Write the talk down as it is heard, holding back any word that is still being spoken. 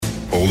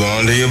hold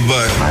on to your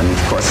butt. I'm,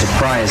 of course,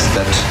 surprised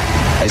that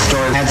a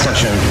story had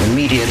such an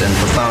immediate and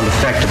profound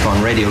effect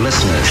upon radio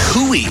listeners.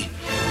 Hooey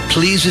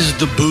pleases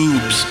the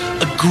boobs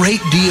a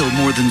great deal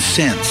more than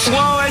sense.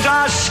 Woe is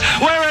us!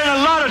 We're in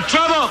a lot of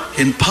trouble!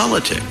 In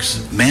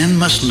politics, man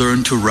must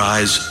learn to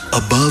rise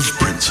above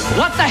principle.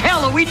 What the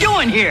hell are we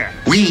doing here?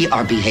 We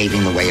are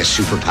behaving the way a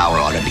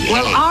superpower ought to behave.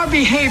 Well, our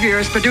behavior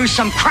has produced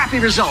some crappy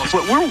results.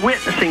 What we're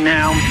witnessing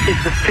now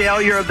is the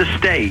failure of the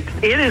state.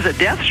 It is a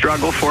death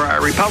struggle for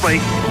our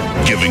republic.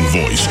 Giving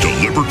voice to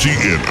liberty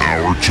in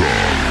our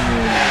time.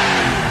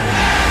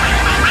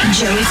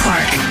 Joey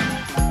Clark.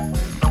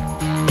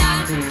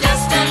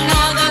 Just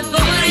another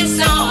booty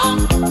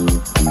song.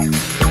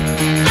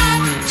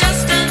 Not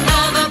just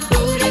another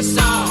booty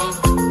song.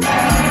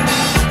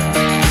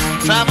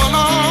 Travel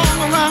all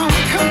around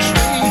the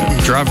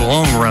country. Drive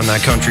along around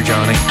that country,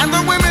 Johnny. And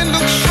the women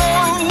look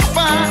so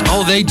fine.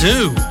 Oh, they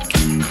do.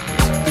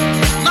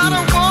 Not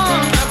a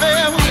one have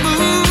ever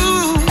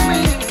moved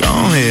me. Go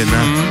ahead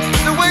now.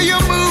 The way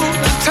you move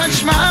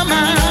touch my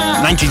mind.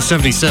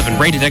 1977,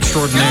 Rated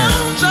Extraordinaire.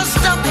 Just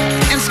up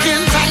in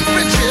skin-tight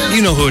britches.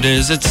 You know who it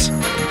is. It's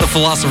the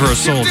philosopher of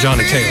soul,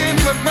 Johnny Taylor.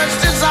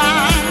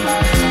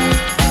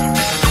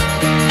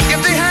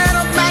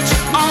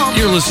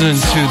 You're listening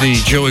to the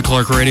Joey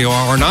Clark Radio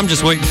Hour, and I'm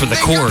just waiting for the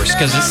chorus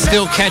because it's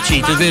still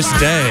catchy to this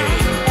day.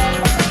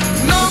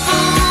 No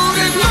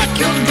booty like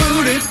your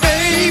booty,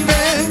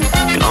 baby.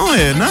 Go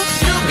ahead, now.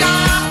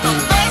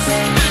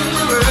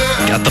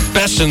 Got the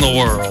best in the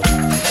world.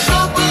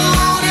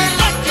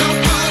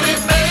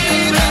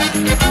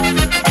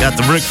 Got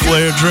the Ric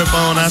Flair drip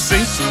on, I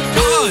see.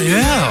 Oh,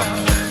 yeah.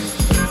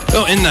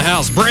 Oh, in the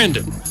house,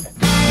 Brandon.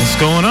 What's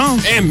going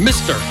on? And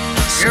Mr.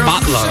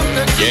 Spotlove.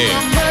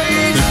 Yeah.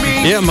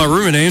 Yeah, my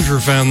roommate Andrew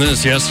found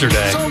this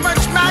yesterday.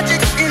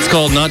 It's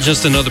called Not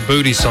Just Another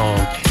Booty Song.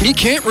 You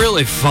can't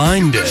really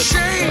find it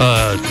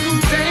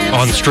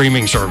on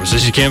streaming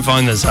services. You can't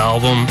find this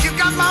album. You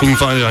can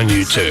find it on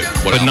YouTube.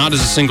 But not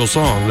as a single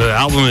song. The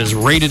album is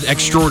Rated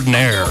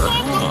Extraordinaire,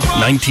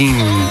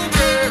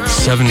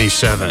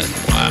 1977.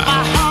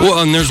 Well,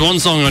 and there's one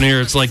song on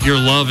here, it's like Your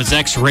Love is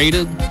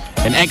X-rated,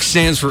 and X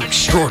stands for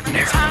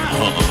extraordinary.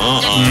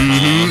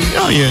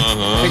 Oh,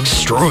 yeah.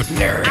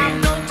 Extraordinary.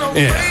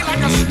 Yeah.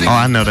 Oh,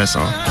 I know that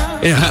song.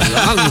 Yeah.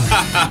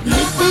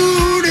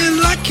 Booty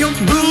like your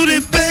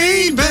booty,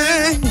 baby.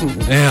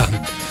 Yeah.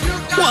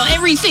 Well,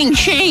 everything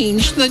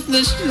changed.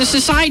 The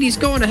society's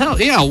going to hell.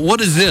 Yeah,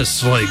 what is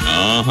this? Like,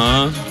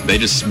 They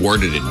just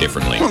worded it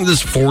differently. Well,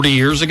 this 40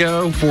 years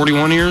ago?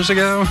 41 years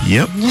ago?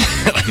 Yep.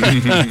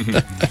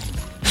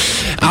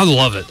 I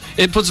love it.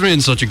 It puts me in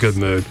such a good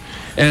mood.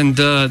 And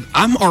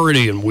I'm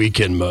already in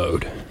weekend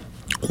mode.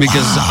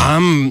 Because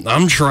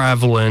I'm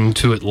traveling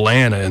to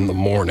Atlanta in the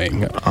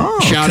morning.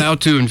 Shout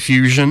out to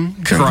Infusion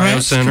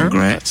Cryo Center.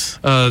 Congrats.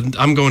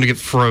 I'm going to get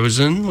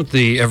frozen with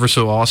the ever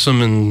so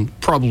awesome and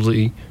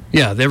probably,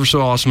 the ever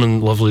so awesome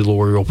and lovely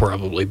Lori will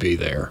probably be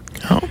there.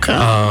 Okay.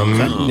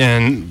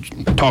 And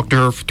talk to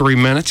her for 3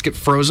 minutes, get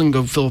frozen,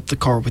 go fill up the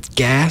car with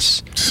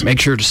gas.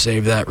 Make sure to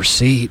save that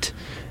receipt.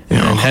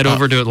 And head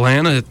over to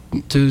Atlanta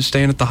to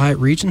staying at the Hyatt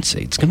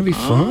Regency. It's going to be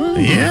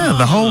fun. Yeah,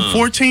 the whole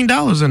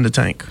 $14 in the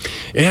tank.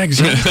 Yeah,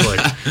 exactly.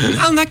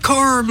 On that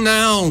car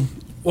now,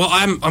 well,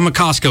 I'm a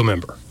Costco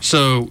member,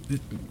 so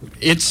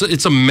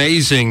it's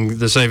amazing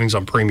the savings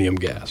on premium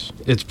gas.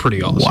 It's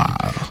pretty awesome.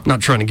 Wow.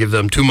 Not trying to give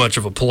them too much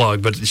of a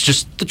plug, but it's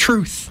just the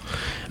truth.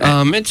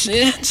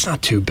 It's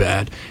not too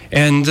bad.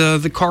 And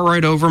the car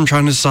ride over, I'm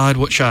trying to decide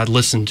what should I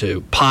listen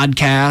to: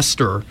 podcast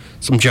or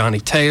some Johnny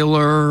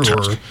Taylor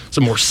or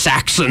some more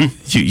Saxon.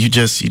 You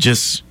just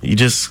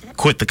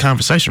quit the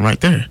conversation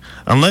right there.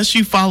 Unless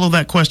you follow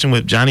that question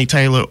with Johnny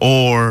Taylor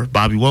or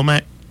Bobby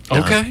Womack.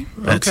 Okay.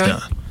 That's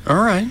done.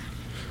 All right.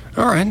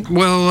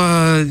 Well,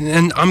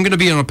 and I'm going to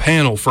be on a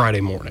panel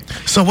Friday morning.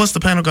 So what's the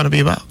panel going to be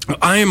about?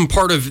 I am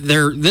part of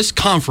this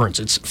conference.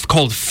 It's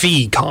called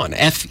FEEcon,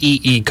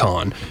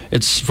 FEEcon.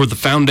 It's for the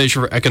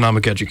Foundation for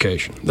Economic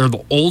Education. They're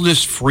the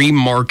oldest free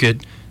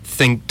market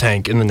think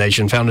tank in the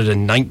nation, founded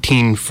in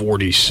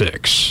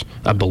 1946,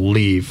 I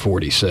believe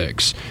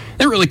 46.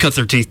 They really cut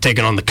their teeth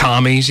taking on the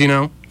commies,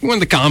 When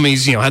the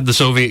commies, had the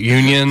Soviet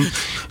Union,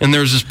 and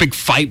there was this big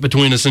fight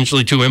between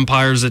essentially two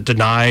empires that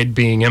denied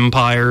being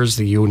empires,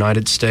 the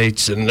United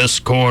States in this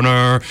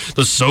corner,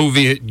 the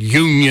Soviet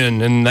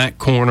Union in that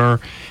corner.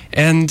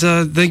 And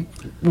they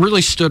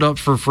really stood up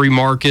for free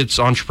markets,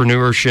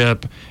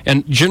 entrepreneurship,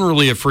 and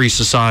generally a free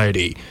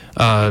society.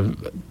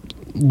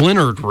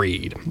 Leonard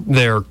Read,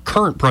 their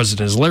current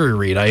president is Larry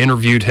Read. I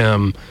interviewed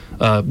him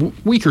a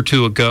week or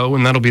two ago,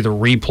 and that'll be the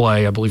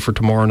replay, I believe, for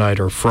tomorrow night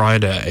or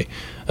Friday,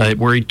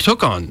 where he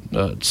took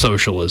on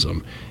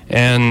socialism.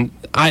 And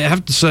I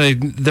have to say,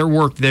 their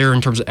work there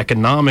in terms of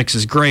economics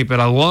is great,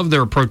 but I love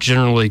their approach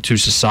generally to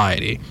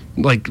society.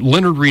 Like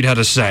Leonard Read had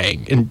a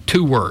saying in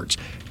 2 words: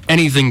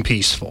 anything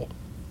peaceful.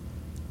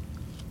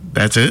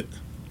 That's it?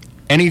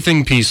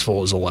 Anything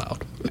peaceful is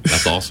allowed.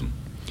 That's awesome.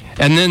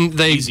 And then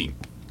they... Easy.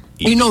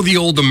 You know the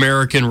old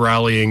American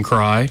rallying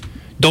cry,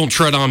 don't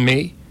tread on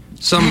me?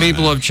 Some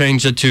people have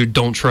changed it to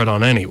don't tread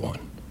on anyone.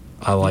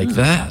 I like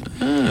that.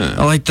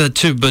 I like that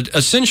too. But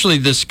essentially,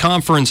 this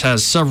conference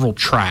has several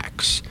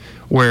tracks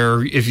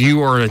where if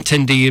you are an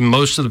attendee, and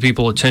most of the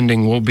people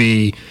attending will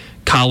be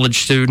college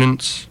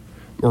students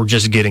or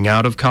just getting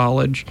out of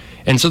college.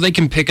 And so they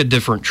can pick a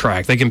different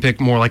track. They can pick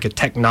more like a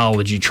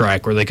technology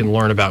track where they can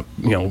learn about,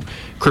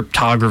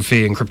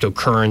 cryptography and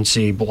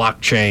cryptocurrency,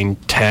 blockchain,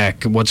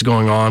 tech, what's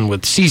going on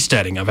with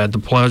seasteading. I've had the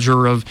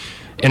pleasure of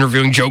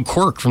interviewing Joe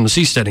Quirk from the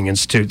Seasteading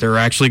Institute. They're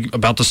actually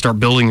about to start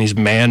building these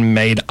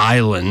man-made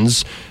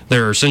islands.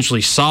 They're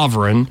essentially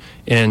sovereign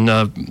in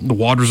the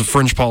waters of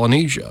French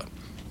Polynesia.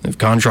 They've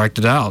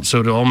contracted out, so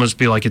it'll almost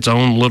be like its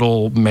own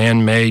little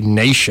man-made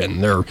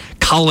nation. They're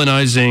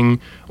colonizing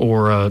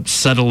or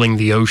settling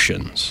the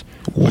oceans,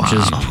 which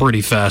is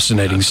pretty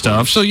fascinating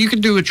stuff. So you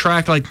could do a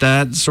track like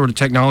that, sort of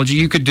technology.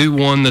 You could do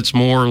one that's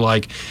more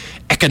like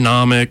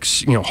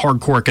economics,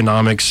 hardcore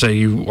economics, say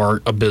you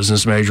are a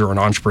business major or an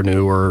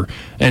entrepreneur.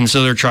 And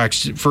so there are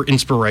tracks for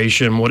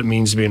inspiration, what it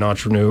means to be an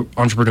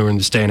entrepreneur in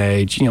this day and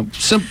age,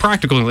 some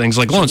practical things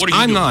like loans.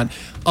 I'm not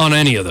on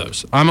any of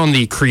those. I'm on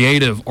the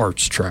creative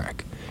arts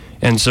track.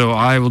 And so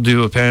I will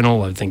do a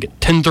panel, I think, at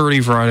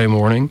 10:30 Friday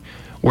morning,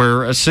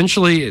 where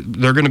essentially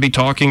they're going to be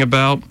talking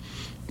about,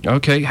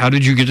 okay, how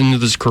did you get into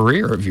this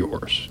career of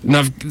yours?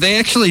 Now, they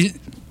actually,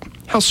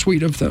 how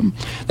sweet of them,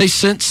 they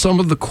sent some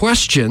of the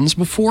questions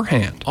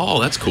beforehand. Oh,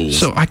 that's cool.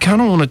 So I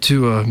kind of wanted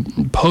to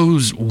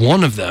pose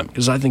one of them,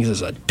 because I think this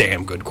is a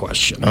damn good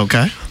question.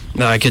 Okay.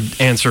 Now, I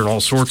could answer in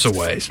all sorts of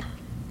ways.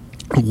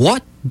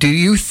 What do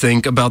you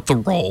think about the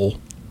role,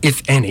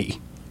 if any,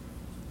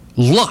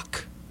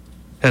 luck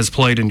has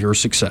played in your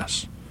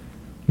success?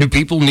 Do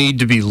people need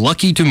to be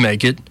lucky to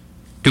make it?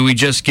 Do we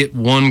just get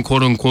one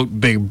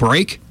quote-unquote big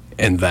break,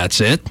 and that's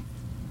it?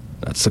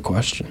 That's the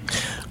question.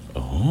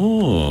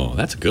 Oh,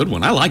 that's a good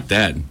one. I like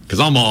that, because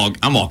I'm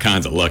all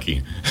kinds of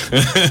lucky.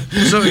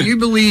 So you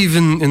believe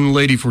in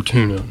Lady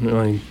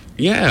Fortuna?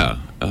 Yeah.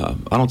 I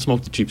don't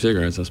smoke the cheap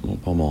cigarettes. I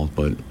smoke Pall Malls,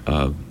 but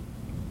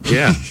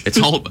yeah,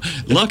 it's all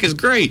luck is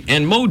great,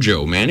 and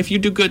mojo, man. If you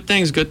do good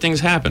things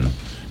happen,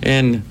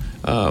 and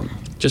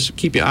just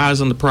keep your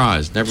eyes on the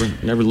prize.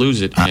 Never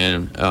lose it.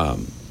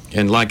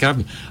 And like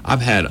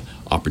I've had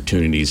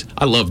opportunities.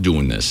 I love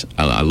doing this.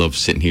 I love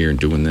sitting here and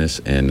doing this.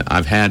 And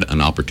I've had an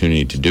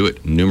opportunity to do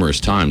it numerous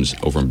times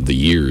over the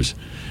years.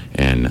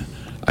 And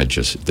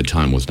the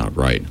time was not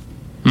right.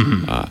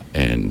 Mm-hmm.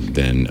 And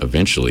then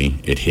eventually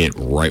it hit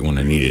right when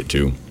I needed it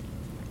to.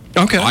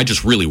 Okay. I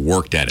just really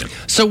worked at it.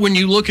 So when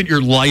you look at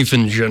your life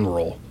in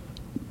general,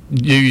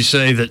 do you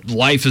say that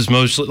life is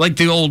mostly like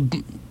the old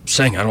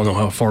saying, I don't know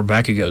how far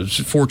back it goes,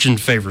 fortune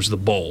favors the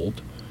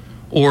bold?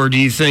 Or do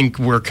you think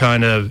we're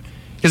kind of,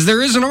 because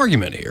there is an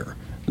argument here,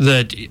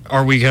 that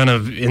are we kind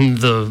of in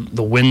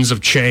the winds of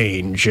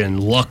change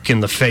and luck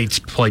and the fates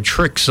play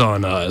tricks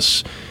on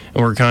us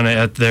and we're kind of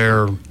at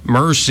their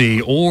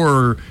mercy?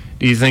 Or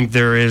do you think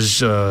there is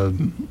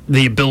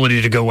the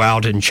ability to go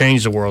out and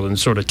change the world and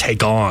sort of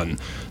take on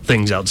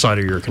things outside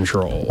of your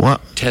control? Well,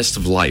 test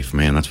of life,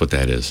 man, that's what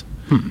that is.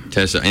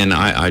 Test, and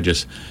I'm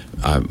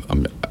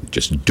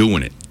just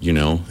doing it,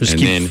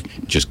 then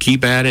just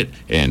keep at it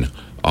and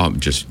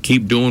just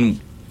keep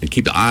doing and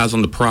keep the eyes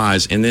on the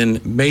prize. And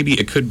then maybe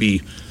it could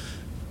be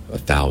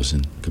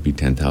 1,000, could be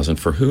 10,000.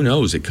 For who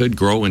knows? It could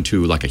grow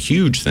into like a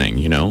huge thing,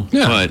 Yeah.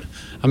 But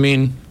I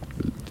mean,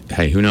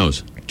 hey, who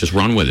knows? Just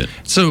run with it.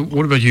 So,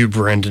 what about you,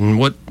 Brandon?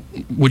 What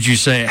would you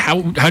say?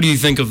 How do you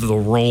think of the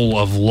role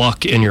of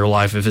luck in your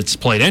life? If it's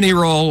played any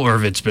role, or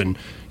if it's been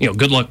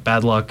good luck,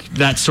 bad luck,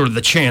 that's sort of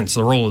the chance,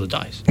 the roll of the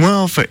dice.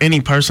 Well, for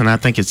any person, I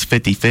think it's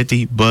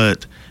 50-50,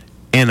 but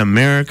in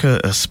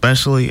America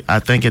especially, I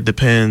think it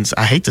depends.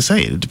 I hate to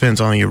say it. It depends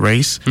on your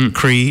race,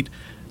 creed,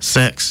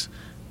 sex,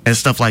 and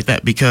stuff like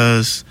that,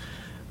 because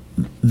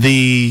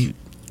the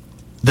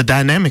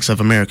dynamics of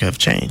America have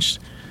changed.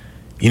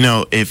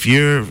 If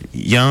you're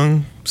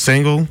young,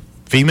 single,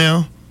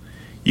 female,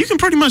 you can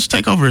pretty much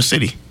take over a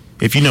city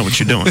if you know what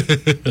you're doing.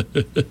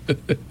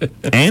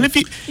 And if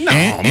you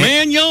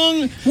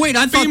young. Wait,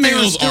 I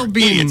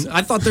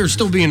thought they were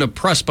still being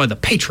oppressed by the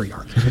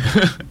patriarch.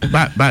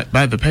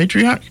 by the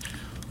patriarch?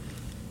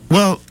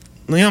 Well,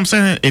 you know what I'm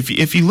saying?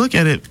 If you look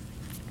at it,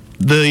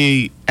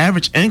 the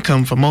average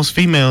income for most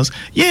females,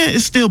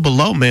 it's still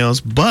below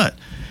males, but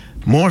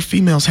more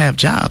females have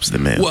jobs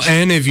than males. Well,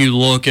 and if you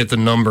look at the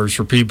numbers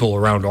for people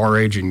around our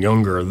age and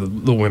younger,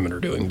 the women are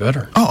doing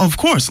better. Oh, of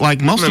course.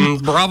 Like most of them.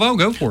 Bravo,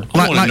 go for it.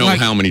 I want to know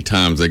how many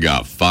times they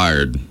got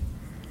fired.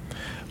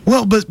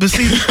 Well, but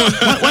see,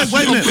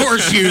 wait a minute. Of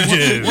course you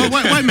do.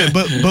 Wait a minute.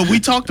 But we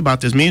talked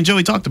about this. Me and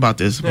Joey talked about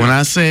this when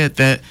I said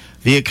that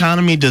the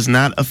economy does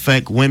not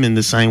affect women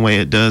the same way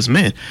it does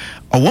men.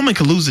 A woman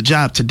could lose a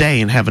job today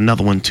and have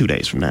another one 2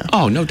 days from now.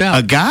 Oh, no doubt.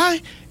 A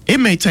guy, it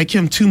may take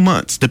him 2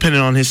 months,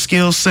 depending on his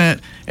skill set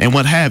and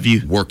what have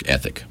you. Work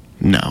ethic.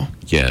 No.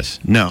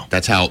 Yes. No.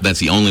 That's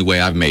the only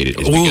way I've made it.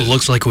 It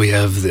looks like we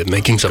have the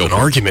makings of an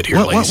argument here,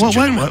 ladies and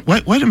gentlemen.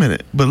 Wait a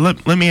minute. But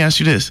let me ask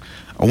you this.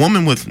 A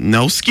woman with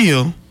no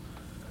skill,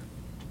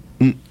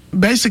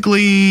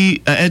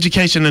 basically an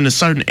education in a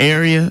certain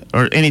area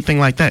or anything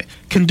like that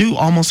can do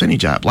almost any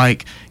job,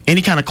 like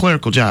any kind of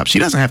clerical job. She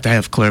doesn't have to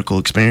have clerical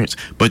experience,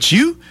 but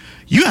you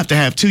have to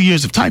have 2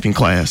 years of typing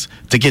class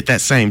to get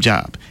that same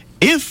job.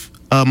 If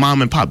a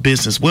mom and pop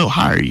business will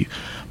hire you,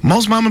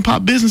 most mom and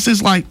pop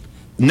businesses, like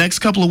next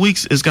couple of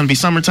weeks is going to be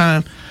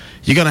summertime.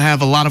 You're going to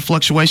have a lot of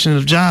fluctuation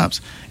of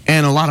jobs,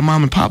 and a lot of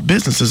mom and pop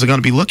businesses are going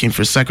to be looking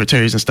for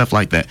secretaries and stuff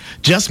like that.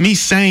 Just me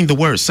saying the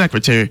word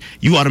secretary,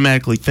 you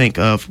automatically think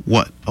of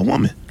what? A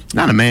woman,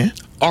 not a man.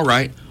 All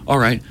right.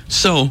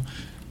 So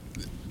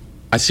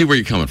I see where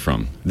you're coming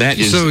from. That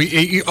is. So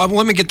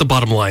let me get the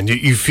bottom line.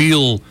 You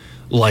feel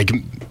like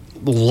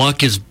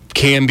luck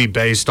can be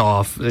based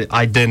off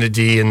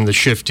identity and the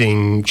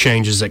shifting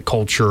changes that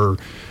culture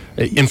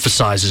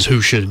emphasizes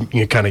who should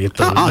kind of get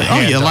the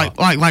hand up.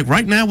 like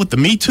right now with the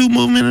Me Too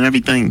movement and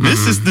everything,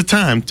 this is the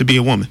time to be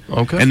a woman,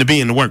 and to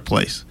be in the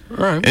workplace. All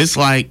right. It's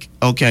like,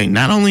 okay,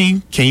 not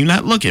only can you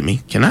not look at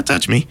me, cannot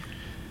touch me,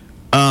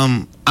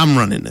 I'm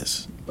running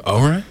this.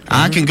 All right.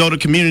 I can go to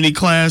community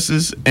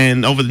classes,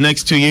 and over the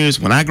next 2 years,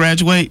 when I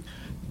graduate,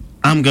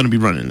 I'm going to be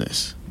running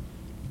this.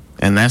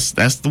 And that's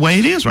the way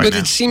it is right now. But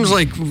it seems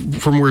like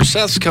from where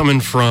Seth's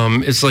coming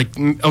from, it's like,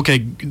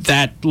 okay,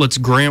 let's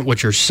grant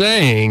what you're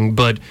saying,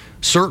 but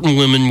certain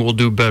women will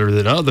do better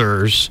than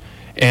others.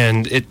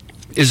 And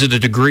is it a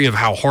degree of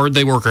how hard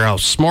they work or how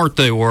smart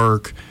they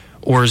work?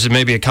 Or is it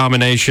maybe a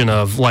combination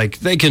of, like,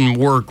 they can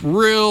work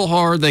real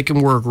hard, they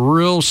can work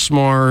real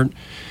smart,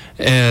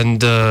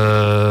 and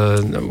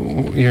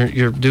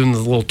you're doing the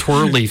little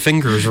twirly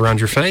fingers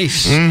around your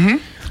face. Mm-hmm.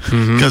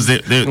 Because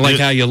they're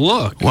how you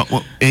look.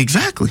 Well,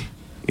 exactly.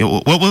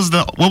 What was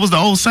the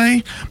old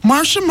saying?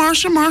 Marsha.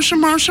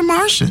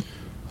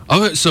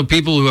 Oh, so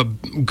people who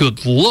have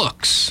good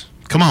looks.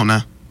 Come on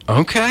now.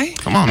 Okay.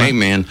 Come on. Hey,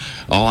 man.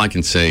 All I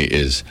can say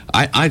is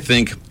I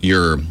think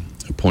your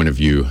point of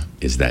view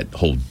is that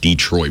whole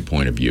Detroit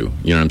point of view.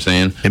 You know what I'm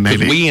saying? It may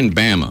be. We in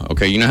Bama,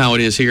 okay? You know how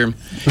it is here?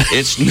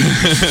 It's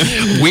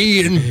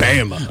we in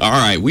Bama. All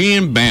right, we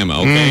in Bama,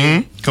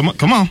 okay? Mm-hmm.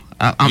 Come on.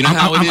 You know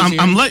how it is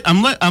here?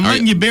 I'm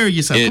letting you bury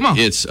yourself. Come on.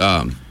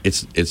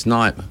 It's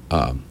not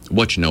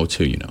what you know, it's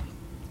who you know.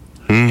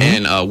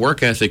 Mm-hmm. And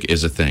work ethic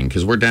is a thing,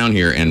 because we're down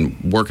here, and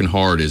working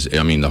hard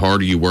the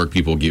harder you work,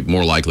 people get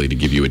more likely to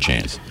give you a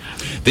chance.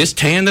 This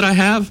tan that I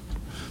have,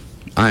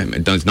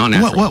 it's not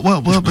natural.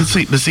 Well, but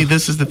see,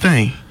 this is the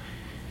thing.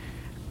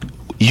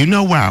 You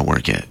know where I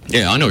work at.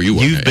 Yeah, I know you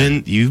work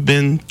at. You've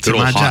been to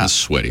my hot job. and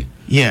sweaty.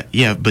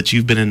 Yeah, but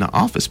you've been in the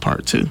office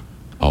part too.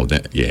 Oh,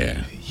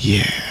 yeah.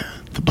 Yeah,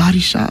 the body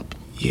shop.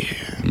 Yeah.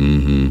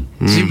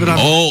 Mm-hmm. See, but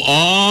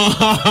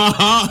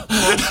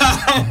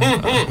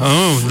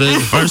the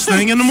first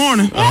thing in the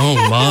morning. Oh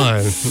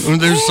my!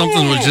 There's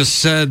something was just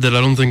said that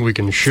I don't think we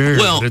can share.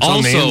 Well, it's also,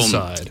 on the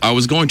inside. I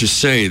was going to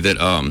say that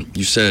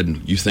you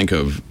said you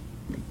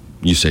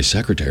say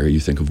secretary, you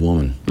think of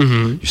woman.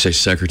 Mm-hmm. You say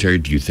secretary,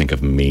 do you think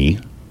of me?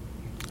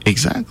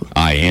 Exactly.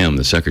 I am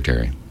the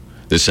secretary.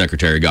 This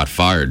secretary got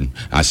fired.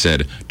 I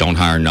said, don't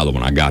hire another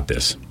one. I got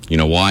this. You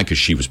know why? Because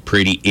she was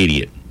pretty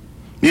idiot.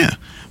 Yeah.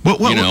 I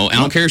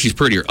don't care if she's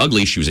pretty or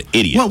ugly. She was an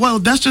idiot. Well,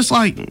 that's just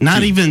like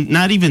not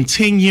even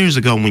 10 years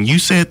ago when you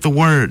said the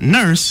word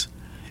nurse,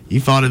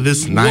 you thought of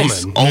this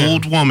nice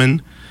old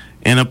woman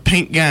in a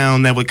pink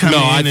gown that would come in.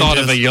 No, I thought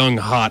of a young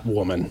hot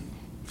woman.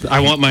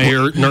 I want my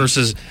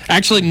nurses.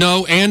 Actually,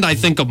 no, and I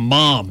think of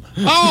mom.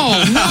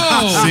 Oh,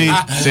 no.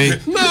 See.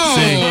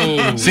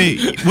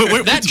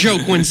 That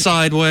joke went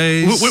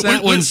sideways.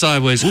 That went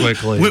sideways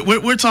quickly.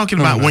 We're talking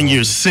about when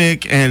you're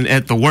sick and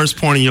at the worst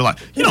point in your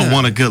life. You don't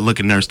want a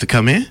good-looking nurse to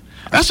come in.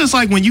 That's just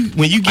like when you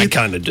get... I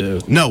kind of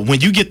do. No,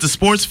 when you get the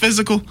sports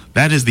physical,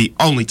 that is the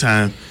only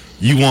time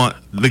you want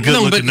the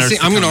good-looking nurse to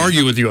come in. I'm going to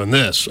argue with you on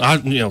this.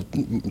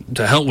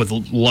 To hell with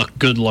luck,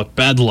 good luck,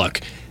 bad luck.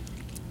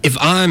 If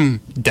I'm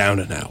down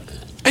and out,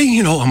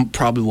 and I'm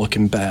probably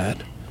looking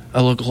bad.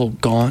 I look a little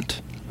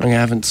gaunt. I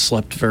haven't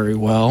slept very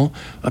well.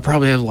 I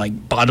probably have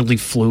like bodily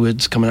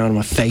fluids coming out of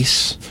my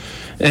face.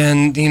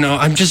 And,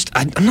 I'm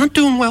not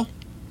doing well.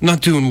 Not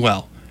doing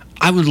well.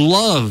 I would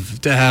love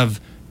to have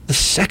the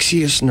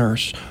sexiest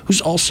nurse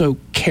who's also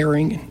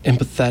caring,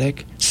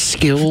 empathetic,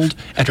 skilled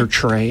at her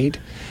trade,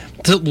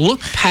 to look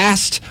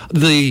past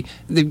the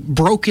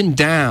broken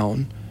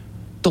down,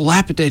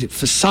 dilapidated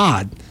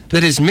facade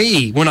that is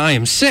me when I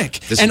am sick.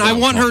 And I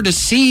want her to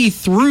see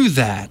through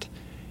that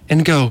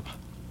and go,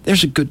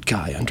 there's a good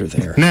guy under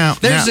there.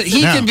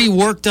 He can be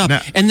worked up.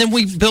 And then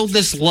we build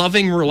this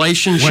loving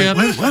relationship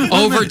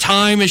over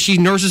time as she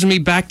nurses me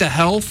back to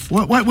health.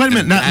 Wait a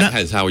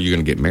minute. How are you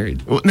going to get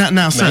married?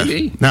 Now,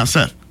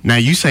 Seth. Now,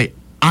 you say,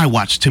 I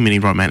watch too many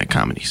romantic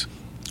comedies.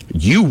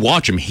 You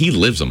watch them. He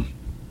lives them.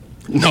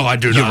 No, I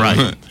do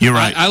not. You're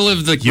right. I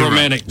live the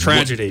romantic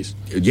tragedies.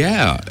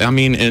 Yeah.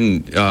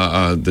 And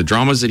the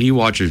dramas that he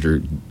watches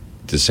are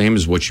the same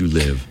as what you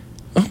live.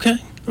 Okay.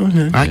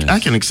 I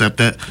can accept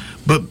that.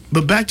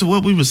 But back to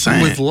what we were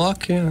saying. With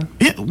luck, yeah.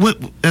 Yeah,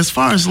 as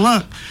far as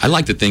luck. I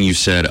like the thing you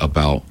said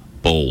about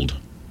bold.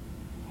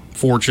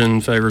 Fortune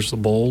favors the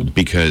bold.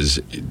 Because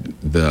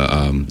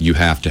you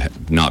have to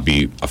not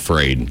be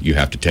afraid. You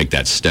have to take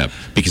that step.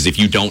 Because if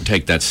you don't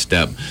take that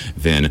step,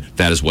 then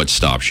that is what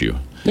stops you.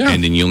 Yeah.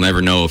 And then you'll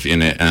never know if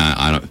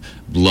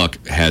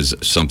luck has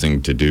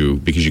something to do,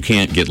 because you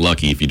can't get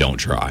lucky if you don't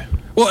try.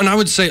 Well, and I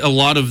would say a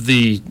lot of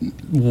the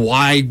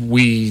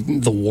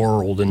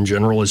world in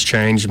general has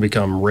changed and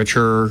become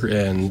richer,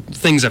 and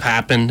things have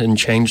happened and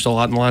changed a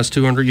lot in the last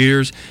 200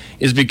 years,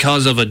 is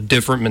because of a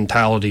different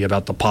mentality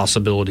about the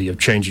possibility of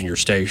changing your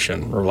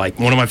station. Or like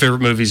one of my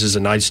favorite movies is A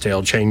Knight's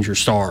Tale, Change Your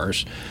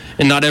Stars.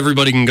 And not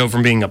everybody can go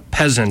from being a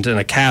peasant in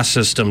a caste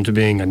system to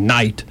being a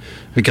knight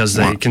because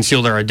they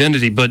conceal their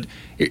identity. But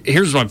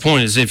here's my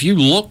point is, if you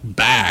look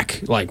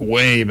back, like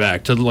way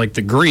back to like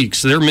the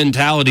Greeks, their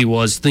mentality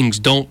was things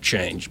don't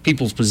change.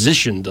 People's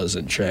position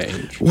doesn't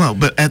change. Well,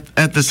 but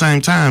at the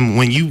same time,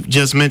 when you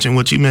just mentioned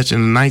what you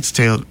mentioned, A Knight's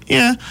Tale,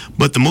 yeah,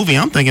 but the movie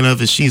I'm thinking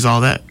of is She's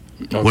All That,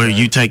 where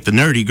you take the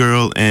nerdy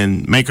girl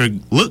and make her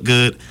look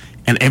good,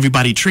 and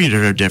everybody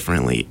treated her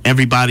differently.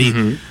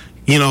 Everybody...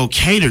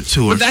 catered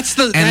to her. But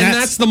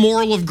that's the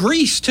moral of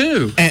Greece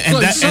too.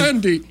 And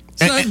Sandy.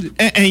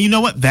 And you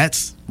know what?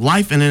 That's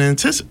life in an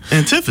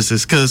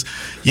antithesis, because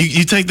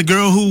you take the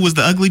girl who was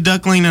the ugly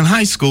duckling in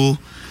high school,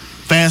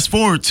 fast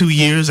forward 2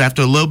 years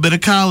after a little bit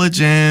of college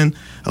and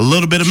a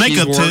little bit of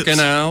makeup tips. She's working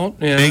out.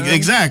 Yeah.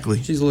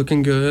 Exactly. She's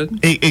looking good.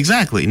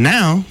 Exactly.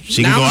 Now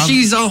she can go out.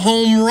 She's a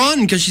home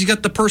run because she's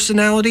got the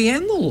personality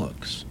and the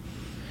looks.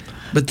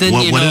 But then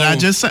what did I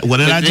just say? What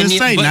did I just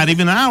say? Not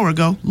even an hour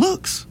ago.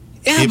 Looks.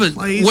 Yeah, but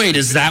wait,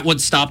 is that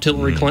what stopped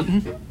Hillary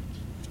Clinton?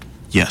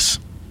 Yes.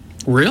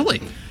 Really?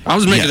 I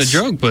was making a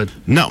joke, but...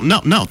 No.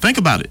 Think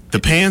about it. The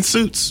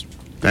pantsuits.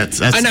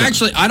 That's and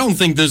actually, I don't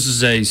think this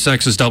is a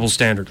sexist double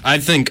standard. I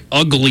think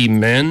ugly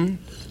men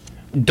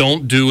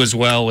don't do as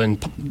well in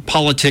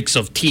politics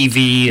of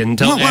TV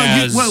and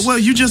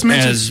you just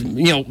mentioned... As,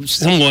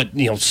 somewhat,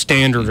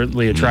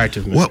 standardly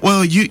attractive men.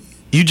 Well, you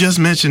just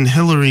mentioned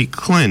Hillary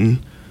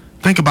Clinton.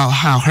 Think about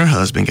how her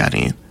husband got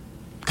in.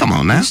 Come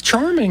on now. He's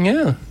charming,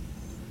 yeah.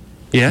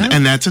 Yeah.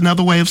 And that's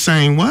another way of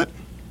saying what?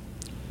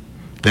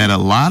 That a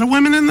lot of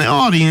women in the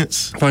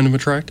audience find him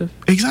attractive.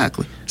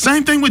 Exactly.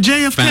 Same thing with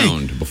JFK.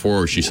 Found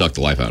before she sucked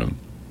the life out of him.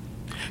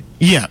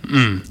 Yeah.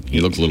 He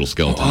looked a little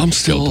skeleton. I'm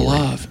still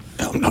alive.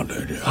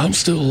 I'm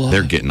still alive.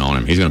 They're getting on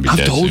him. He's going to be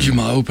dead soon. I've told you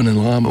my opening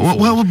line before.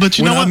 Well, but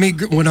you know what?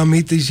 When I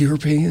meet these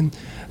European,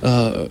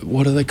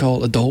 what do they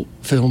call adult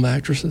film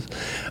actresses?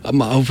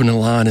 My opening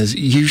line is,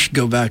 you should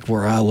go back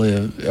where I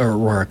live, or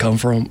where I come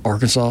from,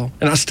 Arkansas.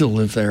 And I still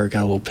live there. I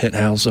got a little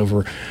penthouse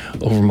over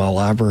my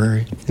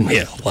library.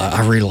 Yeah,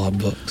 I read a lot of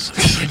books.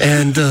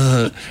 and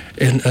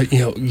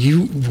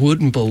you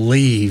wouldn't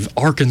believe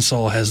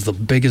Arkansas has the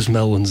biggest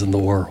melons in the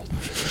world.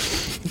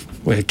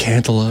 We had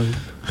cantaloupe.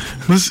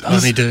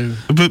 Honeydew.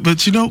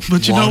 But you know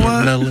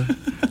what?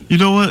 You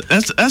know what?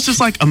 That's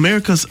just like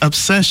America's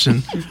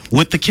obsession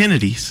with the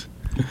Kennedys.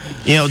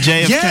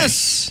 JFK.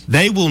 Yes.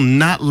 They will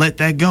not let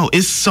that go.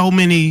 It's so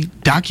many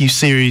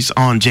docuseries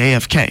on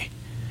JFK.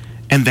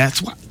 And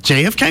that's why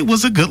JFK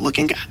was a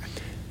good-looking guy.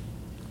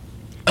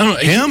 I don't know,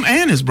 him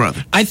and his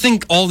brother. I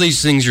think all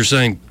these things you're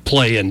saying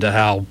play into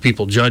how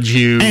people judge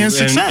you. And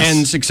success.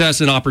 And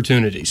success and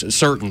opportunities,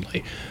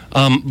 certainly.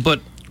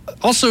 But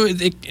also,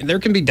 there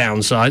can be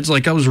downsides.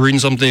 Like I was reading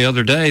something the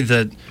other day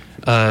that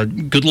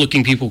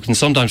good-looking people can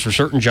sometimes, for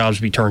certain jobs,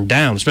 be turned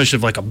down, especially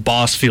if like a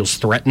boss feels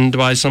threatened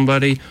by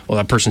somebody. Well,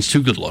 that person's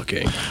too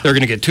good-looking. They're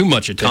going to get too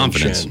much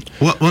attention.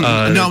 Confidence.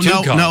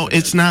 No,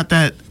 it's not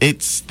that.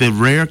 It's the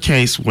rare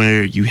case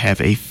where you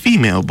have a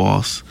female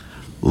boss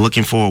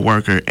looking for a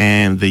worker,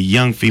 and the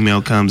young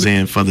female comes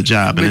in for the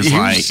job, and it's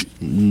like,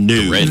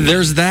 no.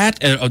 There's that,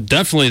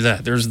 definitely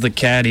that. There's the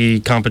catty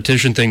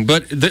competition thing,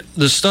 but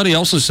the study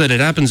also said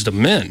it happens to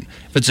men.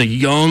 If it's a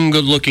young,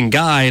 good-looking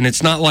guy, and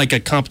it's not like a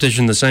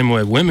competition the same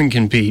way women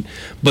compete,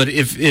 but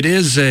if it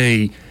is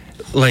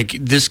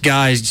this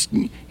guy's,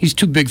 he's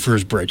too big for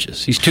his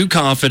britches. He's too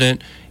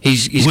confident.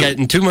 He's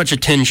getting too much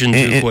attention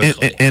too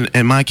quickly. And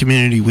in my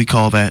community, we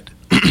call that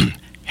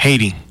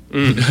hating.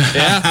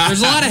 Yeah,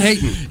 there's a lot of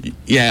hating.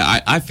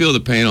 Yeah, I feel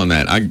the pain on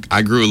that.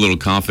 I grew a little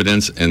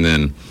confidence, and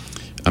then,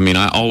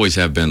 I always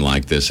have been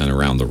like this and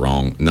around the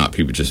wrong,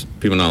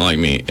 people not like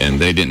me, and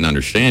they didn't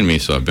understand me,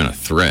 so I've been a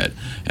threat,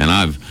 and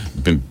I've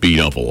been beat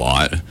up a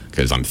lot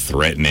because I'm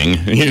threatening,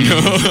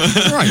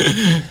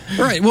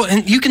 Right. Well,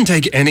 and you can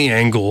take any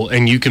angle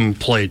and you can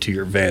play it to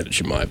your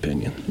advantage, in my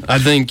opinion. I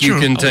think you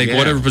can take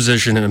whatever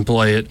position and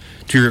play it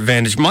to your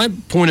advantage. My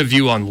point of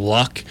view on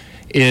luck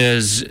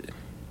is,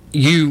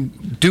 you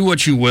do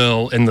what you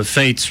will, and the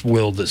fates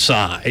will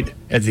decide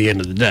at the end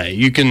of the day.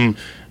 You can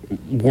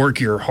work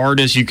your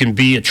hardest, you can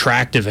be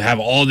attractive, have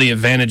all the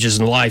advantages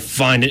in life,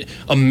 find it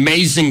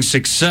amazing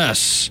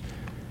success,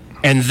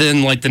 and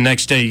then the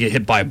next day you get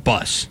hit by a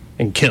bus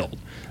and killed.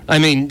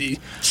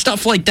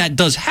 Stuff like that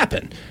does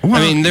happen.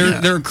 Well,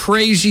 there are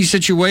crazy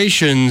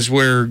situations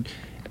where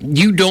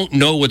you don't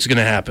know what's going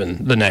to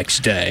happen the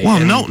next day.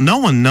 Well, no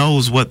one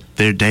knows what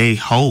their day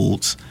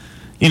holds.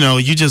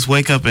 you just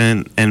wake up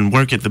and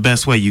work it the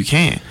best way you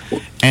can.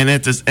 And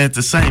at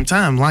the same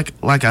time,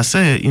 like I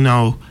said,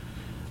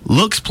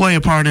 looks play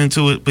a part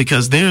into it,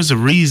 because there's a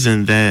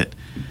reason that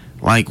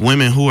like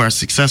women who are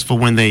successful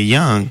when they're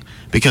young,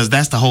 because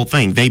that's the whole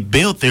thing. They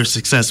build their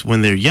success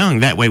when they're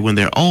young. That way, when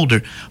they're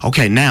older,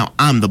 okay, now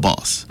I'm the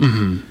boss.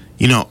 Mm-hmm.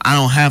 I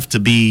don't have to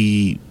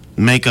be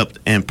makeup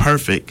and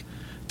perfect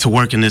to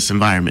work in this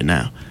environment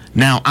now.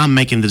 Now I'm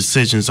making the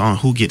decisions on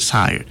who gets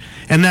hired.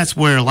 And that's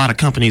where a lot of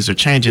companies are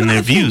changing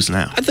their views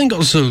now. I think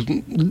also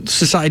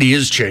society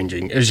is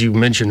changing, as you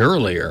mentioned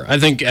earlier. I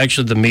think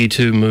actually the Me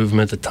Too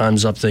movement, the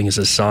Time's Up thing, is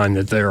a sign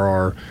that there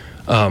are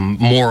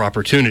more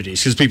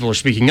opportunities because people are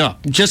speaking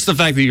up. Just the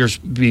fact that you're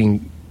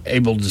being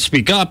able to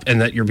speak up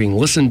and that you're being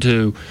listened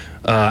to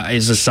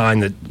is a sign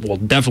that, well,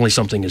 definitely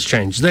something has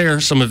changed there.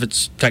 Some of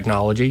it's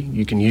technology.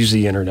 You can use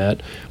the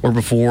internet. Where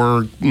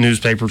before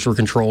newspapers were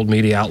controlled,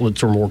 media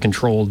outlets were more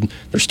controlled.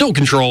 They're still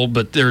controlled,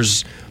 but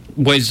there's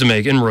ways to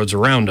make inroads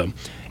around them.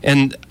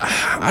 And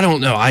I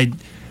don't know.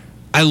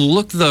 I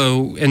look,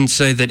 though, and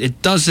say that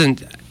it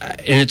doesn't,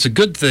 and it's a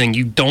good thing,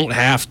 you don't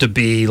have to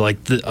be like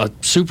a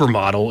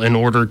supermodel in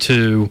order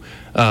to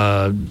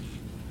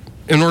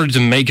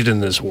make it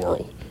in this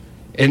world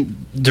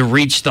and to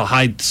reach the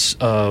heights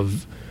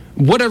of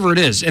whatever it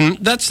is. And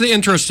that's the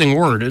interesting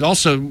word. It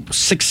also,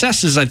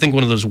 success is, I think,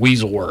 one of those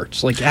weasel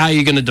words. Like, how are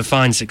you going to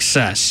define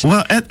success?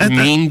 Well,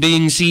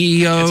 being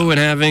CEO and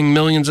having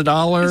millions of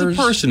dollars? It's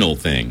a personal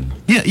thing.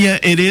 Yeah,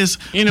 it is.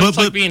 It's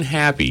like being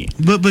happy.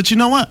 But you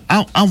know what?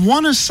 I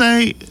want to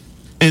say,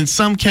 in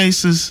some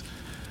cases,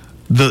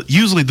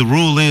 usually the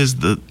rule is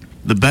the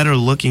better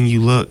looking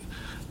you look,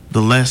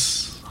 the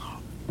less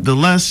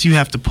you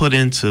have to put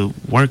into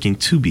working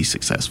to be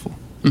successful.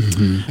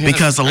 Mm-hmm.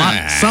 Because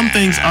some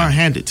things are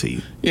handed to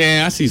you.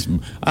 Yeah, I see.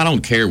 I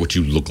don't care what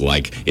you look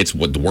like. It's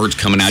what the words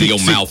coming out of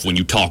your mouth when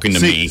you're talking to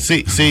me.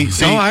 See.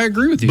 No, I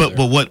agree with you. But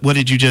what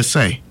did you just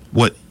say?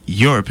 What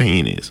your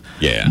opinion is?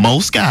 Yeah.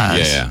 Most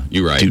guys. Yeah,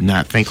 you're right. Do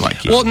not think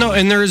like you. Well, no,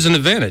 and there is an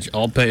advantage.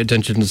 I'll pay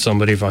attention to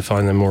somebody if I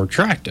find them more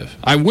attractive.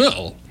 I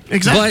will.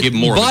 Exactly. Give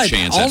more of a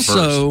chance at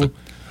first.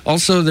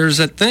 Also, there's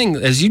that thing,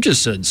 as you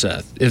just said,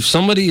 Seth. If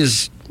somebody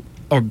is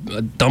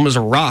dumb as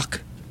a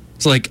rock,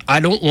 it's like, I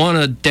don't want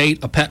to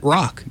date a pet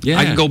rock. Yeah.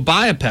 I can go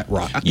buy a pet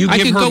rock. You I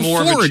give can her go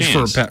more forage of a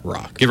chance for a pet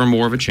rock. Give her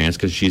more of a chance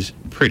because she's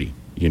pretty,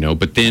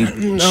 But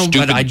then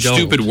but I don't.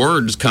 stupid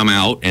words come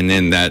out, and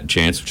then that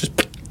chance just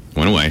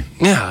went away.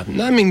 Yeah,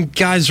 I mean,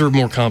 guys are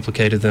more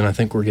complicated than I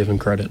think we're giving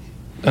credit.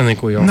 I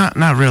think we are.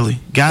 Not really.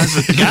 Guys.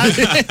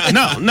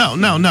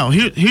 No.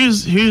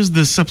 Here's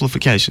the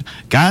simplification.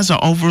 Guys are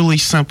overly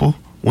simple.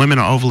 Women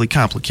are overly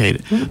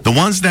complicated. The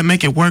ones that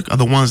make it work are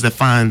the ones that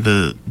find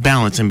the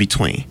balance in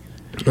between.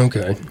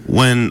 Okay.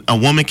 When a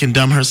woman can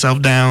dumb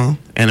herself down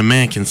and a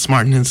man can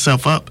smarten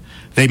himself up,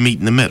 they meet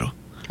in the middle.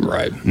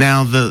 Right.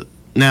 Now the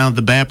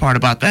bad part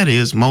about that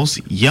is most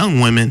young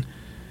women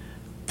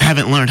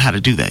haven't learned how to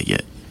do that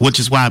yet, which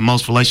is why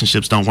most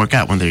relationships don't work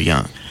out when they're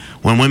young.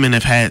 When women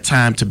have had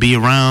time to be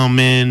around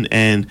men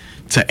and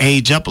to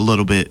age up a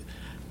little bit,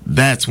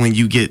 that's when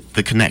you get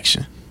the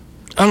connection.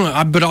 I don't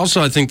know, but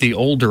also I think the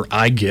older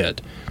I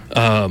get,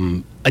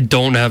 I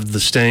don't have the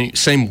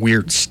same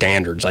weird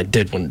standards I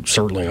did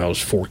certainly when I was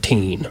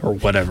 14 or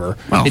whatever.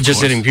 Well,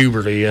 just hitting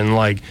puberty, and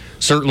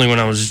certainly when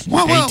I was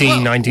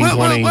 18, 19,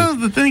 20. Well,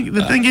 the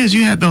thing is,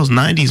 you had those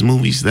 90s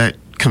movies that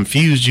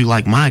confused you,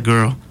 like My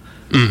Girl,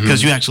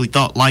 because you actually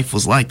thought life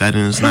was like that,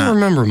 and it's not. I don't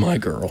remember My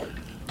Girl.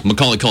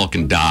 Macaulay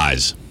Culkin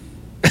dies.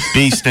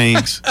 Bee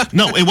stings.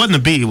 No, it wasn't a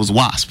bee, it was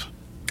wasp.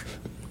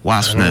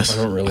 Wasp nest.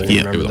 I don't really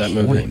remember that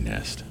movie.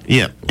 Nest.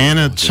 Yeah,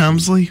 Anna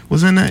Chumsley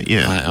was in that.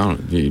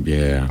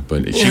 Yeah,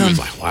 but she was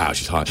like, "Wow,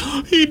 she's hot."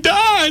 He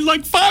died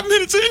like 5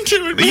 minutes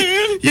into it,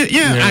 man.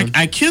 Yeah.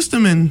 I kissed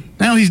him and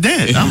now he's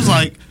dead. I was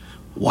like,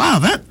 "Wow,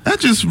 that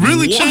just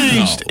really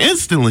changed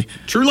instantly."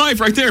 True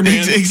life, right there,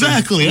 man.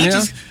 Exactly.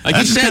 Yeah. Like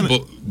you said,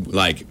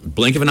 like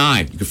blink of an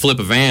eye, you could flip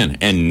a van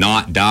and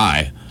not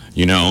die.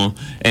 And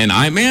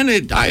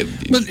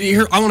But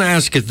here, I want to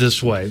ask it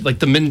this way: like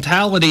the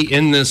mentality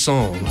in this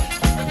song.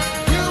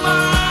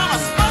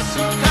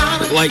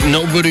 Like,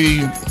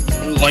 nobody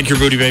like your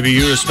booty, baby.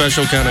 You're a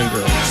special kind of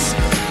girl.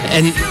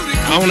 And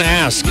I want to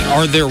ask,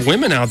 are there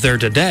women out there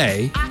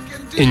today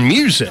in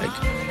music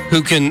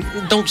who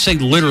don't say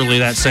literally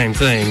that same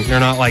thing.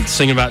 They're not like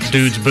singing about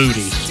dude's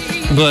booty.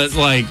 But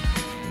like,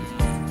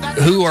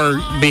 who are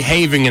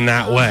behaving in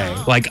that way?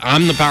 Like,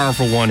 I'm the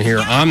powerful one here.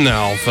 I'm the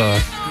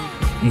alpha.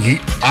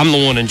 I'm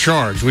the one in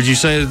charge. Would you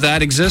say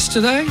that exists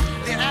today?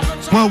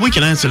 Well, we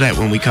can answer that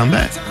when we come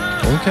back.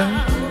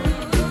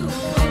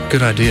 Okay.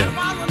 Good idea.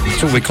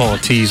 That's what we call a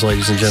tease,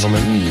 ladies and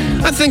gentlemen.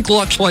 I think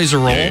luck plays a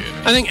role.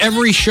 I think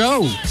every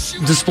show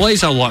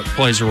displays how luck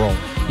plays a role.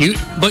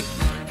 But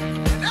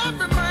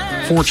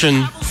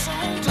fortune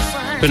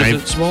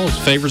benefits the bold,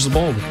 favors the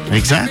bold.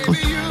 Exactly.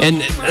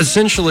 And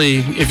essentially,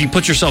 if you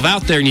put yourself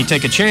out there and you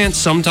take a chance,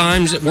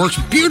 sometimes it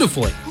works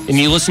beautifully. And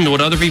you listen to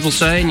what other people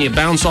say and you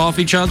bounce off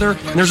each other.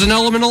 And there's an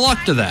element of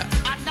luck to that.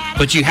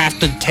 but you have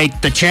to take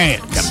the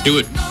chance. Gotta do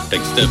it. Take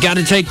steps. You got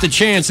to take the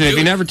chance, and if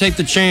you never take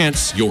the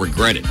chance, you'll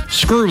regret it.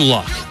 Screw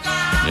luck.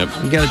 Yep.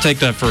 You got to take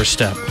that first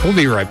step. We'll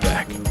be right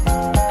back. Joey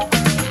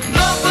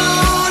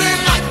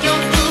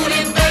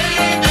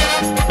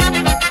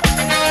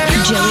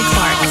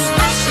Clark's.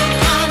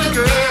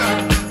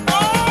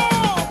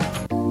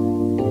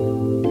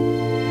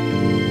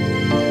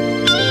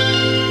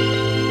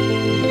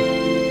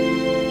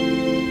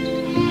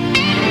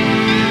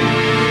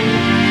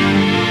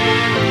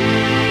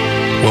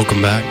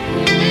 Welcome back.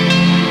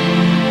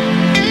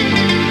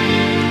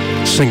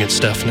 Sing it,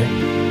 Stephanie.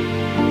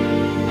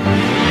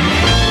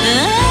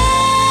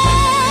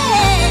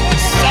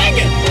 Sing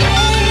it!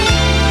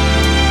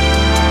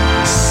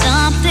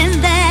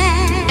 Something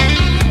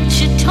that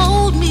you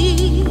told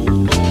me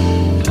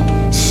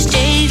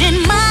stayed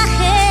in my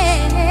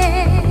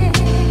head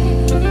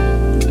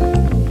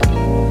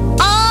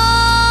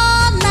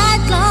all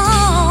night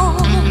long.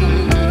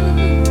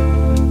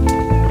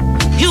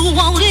 You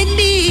wanted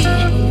me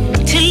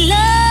to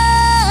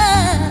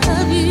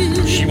love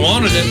you. She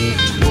wanted it.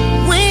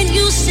 When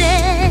you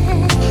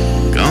said,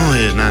 Go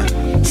ahead now.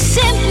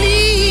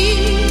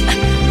 simply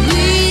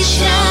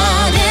reach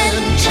out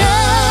and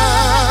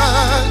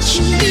touch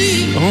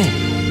me. Oh,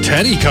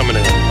 Teddy coming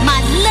in.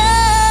 My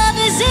love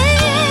is in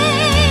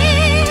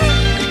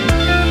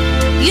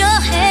your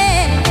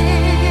hand.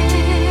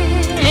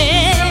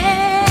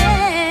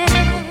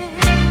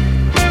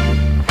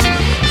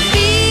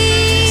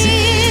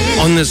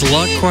 On this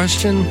luck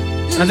question,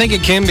 I think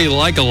it can be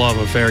like a love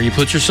affair. You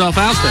put yourself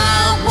out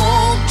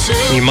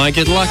there. You might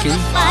get lucky.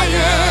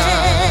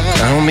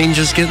 I don't mean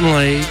just getting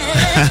laid.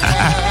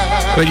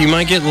 But you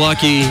might get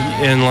lucky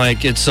and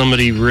like it's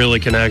somebody you really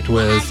connect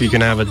with. You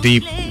can have a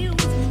deep,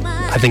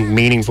 I think,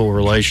 meaningful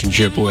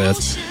relationship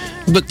with.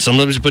 But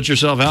sometimes you put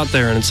yourself out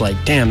there and it's like,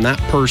 damn, that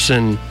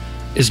person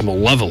is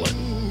malevolent.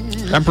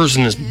 That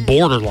person is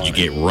borderline. You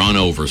get run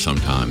over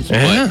sometimes.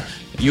 Yeah.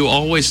 But you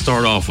always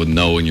start off with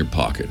no in your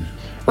pocket.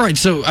 Right,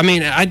 so, I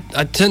mean, I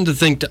tend to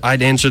think that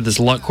I'd answer this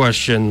luck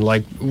question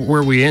like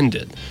where we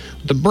ended,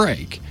 the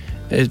break.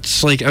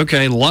 It's like,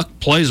 okay, luck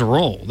plays a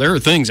role. There are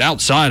things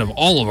outside of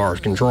all of our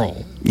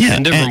control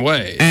in different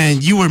ways.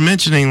 And you were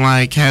mentioning,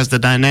 like, has the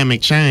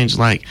dynamic changed?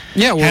 Like,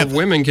 yeah, well,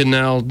 women can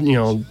now,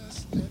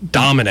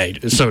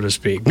 dominate, so to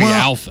speak, be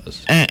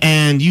alphas.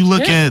 And you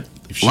look at...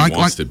 If she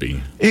wants to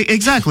be.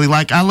 Exactly.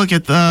 Like, I look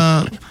at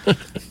the...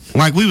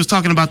 Like we was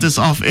talking about this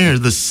off air,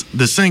 the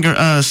singer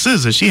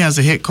SZA, she has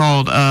a hit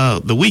called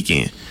The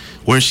Weekend,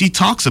 where she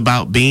talks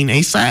about being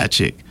a side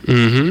chick.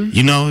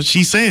 Mm-hmm.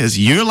 She says,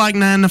 you're like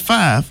 9 to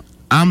 5,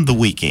 I'm the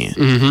weekend.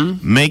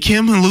 Mm-hmm. Make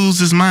him lose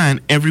his mind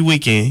every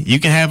weekend. You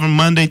can have him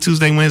Monday,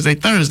 Tuesday, Wednesday,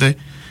 Thursday.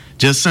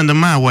 Just send him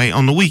my way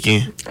on the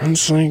weekend. I'm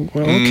just like,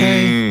 well,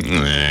 okay.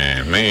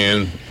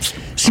 Man.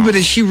 See, but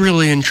is she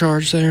really in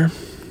charge there?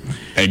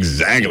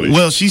 Exactly.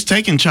 Well, she's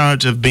taking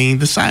charge of being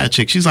the side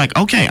chick. She's like,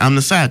 okay, I'm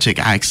the side chick.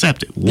 I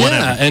accept it. Whatever.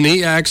 Yeah, and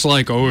he acts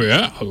like, oh,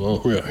 yeah, well,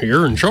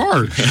 you're in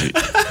charge.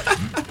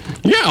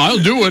 Yeah, I'll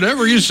do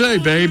whatever you say,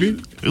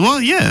 baby.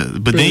 Well, yeah,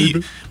 but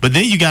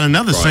then you got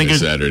another Friday, singer.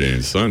 Saturday,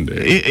 and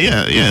Sunday.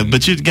 Yeah,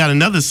 but you got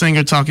another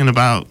singer talking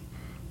about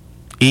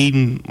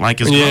eating like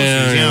his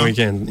groceries. Yeah, we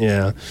can.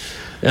 Yeah.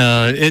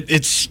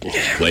 It's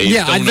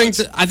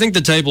I think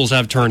the tables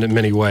have turned in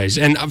many ways,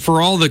 and for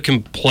all the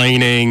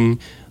complaining,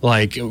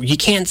 like you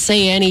can't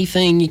say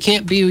anything, you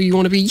can't be who you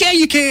want to be. Yeah,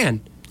 you can.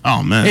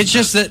 Oh man, it's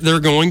just that they're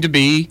going to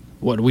be,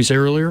 what did we say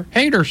earlier?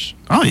 Haters.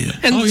 Oh yeah.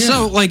 And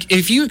so like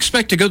if you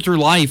expect to go through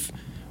life,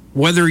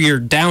 whether you're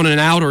down and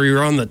out or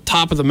you're on the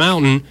top of the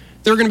mountain,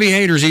 there are going to be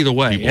haters either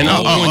way, and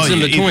all points in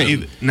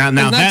between. Now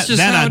that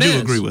I do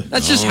agree with.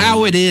 That's just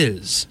how it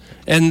is.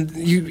 And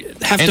you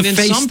have to face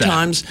that. And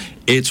sometimes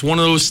it's one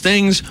of those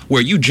things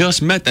where you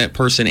just met that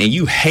person and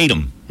you hate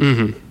them.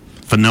 Mm-hmm.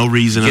 For no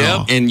reason at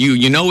all. And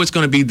you know it's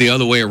going to be the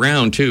other way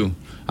around, too.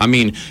 I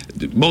mean,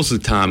 most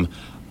of the time,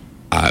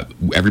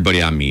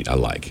 everybody I meet, I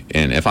like.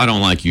 And if I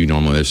don't like you,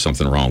 normally there's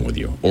something wrong with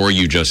you. Or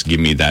you just give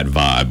me that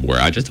vibe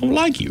where I just don't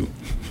like you.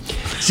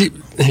 See,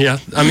 yeah,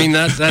 I mean,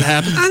 that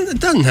happens.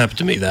 It doesn't happen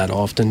to me that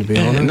often, to be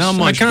honest. Not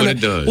much, but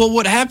it does. Well,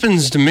 what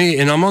happens to me,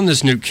 and I'm on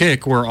this new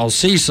kick where I'll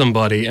see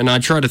somebody and I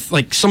try to,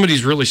 like,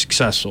 somebody's really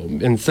successful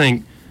and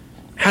think,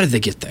 how did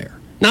they get there?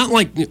 Not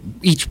like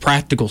each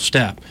practical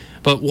step,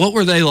 but what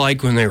were they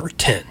like when they were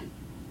 10?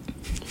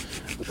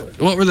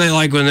 What were they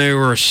like when they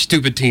were a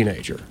stupid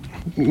teenager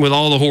with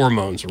all the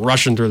hormones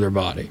rushing through their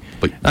body?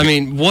 I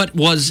mean, what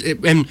was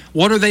it, and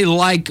what are they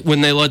like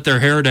when they let their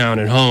hair down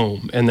at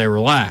home and they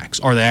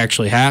relax? Are they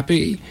actually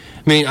happy?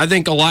 I mean, I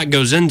think a lot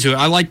goes into it.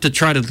 I like to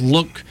try to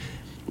look,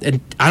 and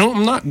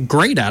I'm not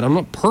great at it. I'm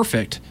not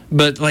perfect,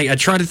 but like I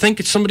try to think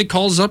if somebody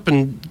calls up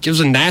and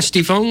gives a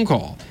nasty phone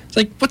call. It's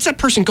like, what's that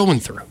person going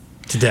through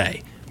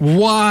today?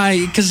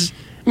 Why? Because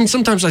I mean,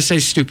 sometimes I say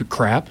stupid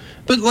crap,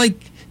 but like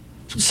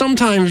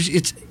sometimes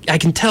I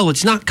can tell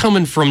it's not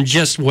coming from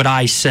just what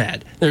I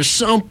said. There's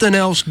something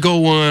else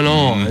going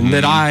on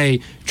that I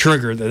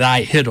trigger, that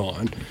I hit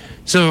on.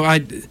 So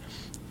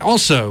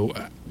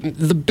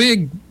the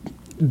big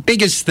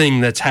biggest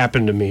thing that's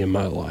happened to me in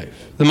my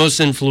life, the most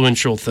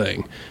influential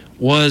thing,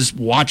 was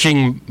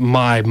watching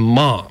my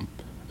mom,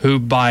 who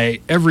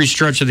by every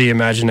stretch of the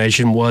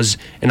imagination was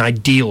an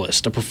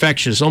idealist, a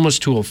perfectionist,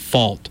 almost to a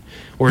fault,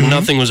 where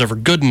nothing was ever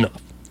good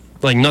enough.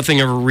 Like nothing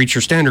ever reached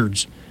her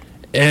standards.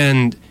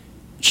 And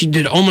she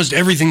did almost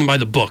everything by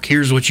the book.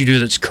 Here's what you do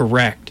that's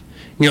correct.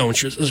 You know, and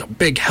she was a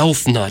big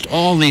health nut,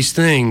 all these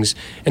things.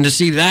 And to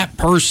see that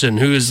person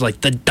who is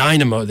like the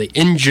dynamo, the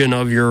engine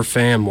of your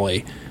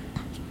family,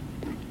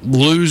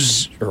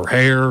 lose her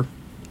hair,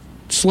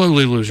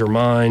 slowly lose her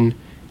mind,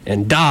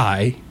 and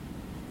die,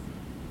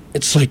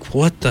 it's like,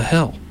 what the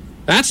hell?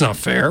 That's not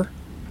fair.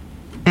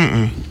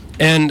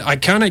 And I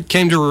kind of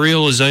came to a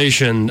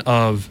realization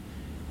of,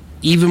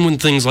 even when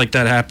things like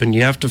that happen,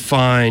 you have to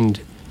find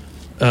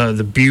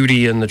the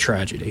beauty in the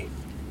tragedy.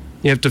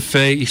 You have to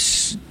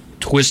face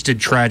twisted,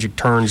 tragic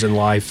turns in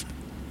life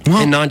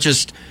and not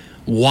just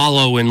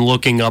wallow in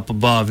looking up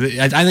above.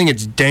 I think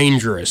it's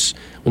dangerous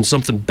when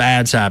something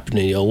bad's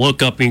happening. You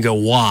look up and you go,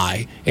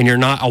 why? And you're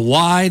not a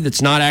why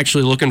that's not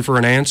actually looking for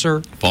an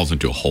answer. Falls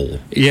into a hole.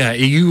 Yeah,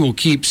 you will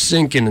keep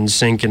sinking and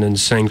sinking and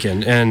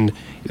sinking. And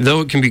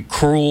though it can be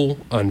cruel,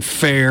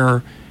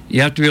 unfair,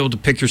 you have to be able to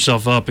pick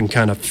yourself up and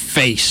kind of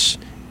face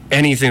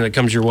anything that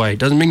comes your way.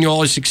 Doesn't mean you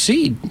always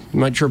succeed. You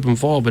might trip and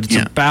fall, but it's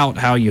about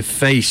how you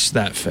face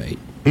that fate.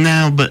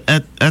 Now, but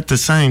at the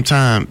same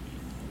time,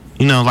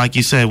 you know, like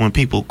you said, when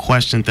people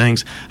question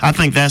things, I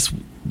think that's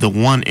the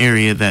one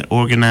area that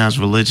organized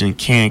religion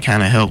can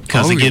kind of help,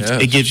 because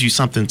it gives you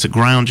something to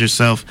ground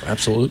yourself.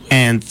 Absolutely.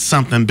 And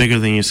something bigger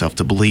than yourself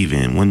to believe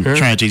in when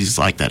tragedies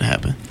like that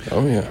happen.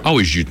 Oh, yeah. I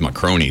always used my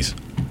cronies.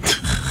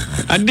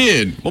 I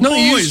did. Well, No,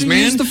 boys,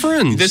 man. use the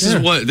friends. This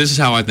is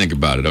how I think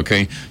about it.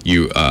 Okay,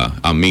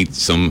 I'll meet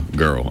some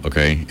girl.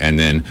 Okay, and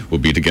then we'll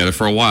be together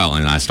for a while,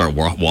 and I start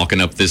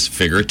walking up this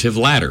figurative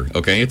ladder.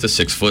 Okay, it's a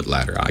 6-foot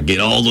ladder. I get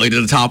all the way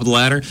to the top of the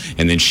ladder,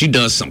 and then she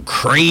does some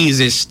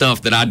crazy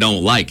stuff that I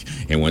don't like.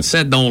 And when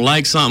Seth don't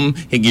like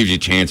something, he gives you a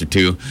chance or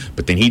two,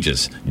 but then he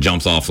just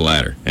jumps off the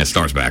ladder and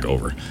starts back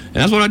over. And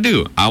that's what I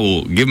do. I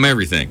will give him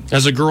everything.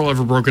 Has a girl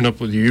ever broken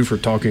up with you for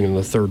talking in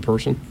the third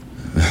person?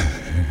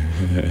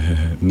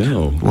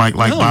 No. Like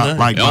Bob.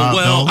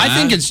 Well, I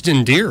think it's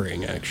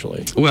endearing,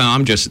 actually. Well,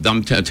 I'm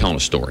telling a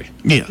story.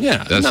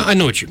 Yeah. I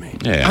know what you mean.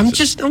 Yeah, I'm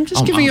just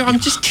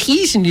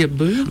teasing you,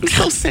 boo. I'm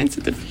so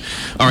sensitive.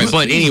 All right,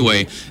 but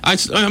anyway,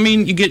 I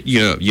mean, you get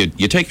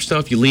you take your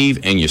stuff, you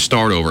leave, and you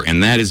start over,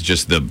 and that is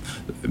just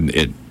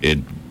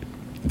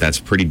that's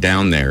pretty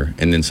down there.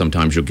 And then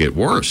sometimes you'll get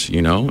worse,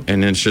 you know,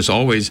 and then it's just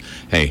always,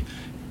 hey,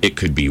 it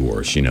could be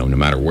worse, you know, no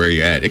matter where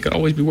you're at. It could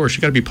always be worse.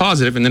 You got to be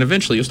positive, and then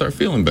eventually you'll start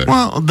feeling better.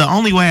 Well, the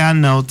only way I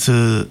know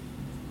to,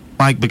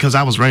 like, because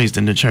I was raised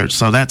in the church,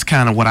 so that's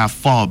kind of what I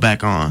fall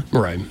back on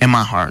in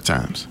my hard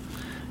times.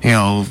 You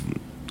know,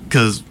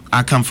 because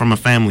I come from a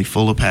family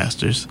full of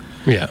pastors.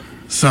 Yeah.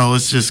 So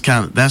it's just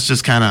that's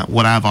just kind of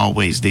what I've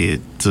always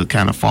did, to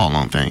kind of fall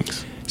on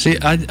things. See,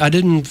 I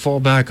didn't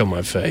fall back on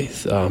my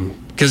faith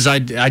because I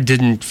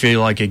didn't feel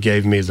like it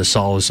gave me the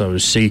solace I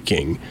was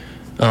seeking.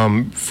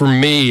 For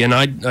me, and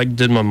I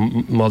did my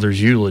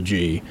mother's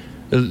eulogy,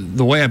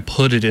 the way I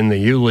put it in the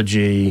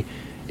eulogy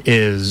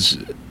is,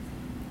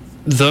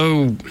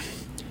 though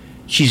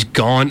she's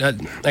gone,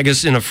 I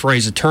guess in a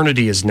phrase,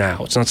 eternity is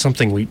now. It's not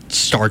something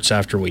starts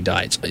after we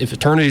die. If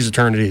eternity is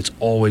eternity, it's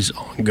always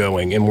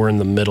ongoing, and we're in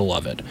the middle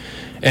of it.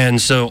 And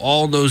so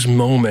all those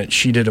moments,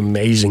 she did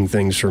amazing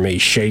things for me,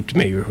 shaped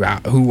me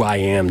who I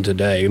am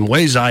today in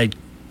ways I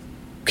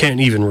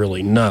can't even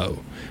really know.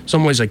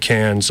 Some ways I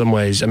can, some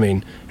ways, I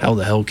mean, how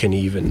the hell can you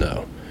even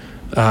know?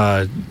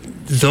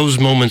 Those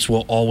moments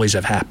will always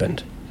have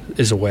happened,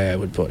 is a way I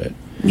would put it.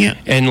 Yeah.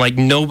 And like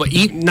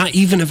nobody, not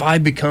even if I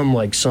become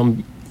like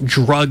some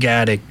drug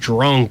addict,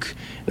 drunk,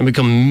 and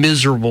become a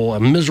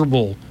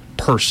miserable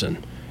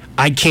person,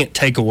 I can't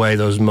take away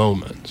those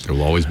moments. It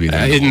will always be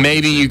there. And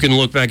maybe you can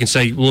look back and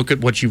say, look at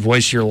what you've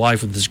wasted your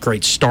life with this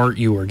great start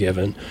you were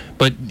given,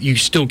 but you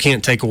still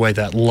can't take away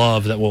that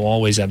love that will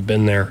always have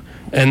been there.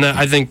 And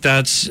I think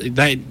that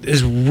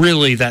is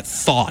really, that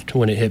thought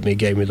when it hit me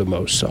gave me the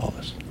most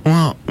solace.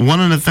 Well,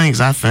 one of the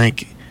things I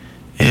think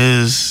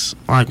is,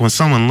 like, when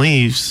someone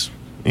leaves,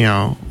 you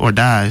know, or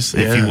dies,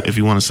 if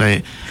you want to say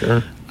it.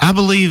 Sure. I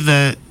believe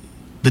that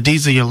the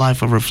deeds of your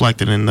life are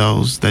reflected in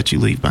those that you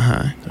leave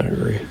behind. I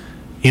agree.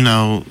 You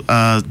know,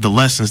 the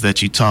lessons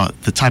that you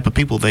taught, the type of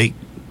people they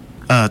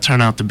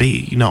turn out to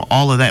be. You know,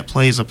 all of that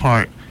plays a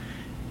part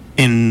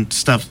in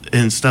stuff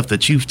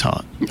that you've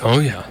taught. Oh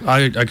yeah,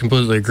 I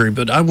completely agree.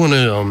 But I want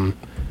to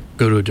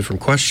go to a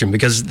different question,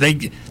 because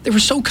they were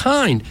so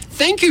kind.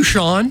 Thank you,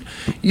 Sean.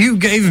 You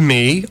gave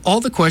me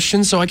all the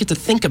questions, so I get to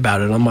think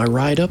about it on my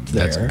ride up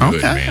there. That's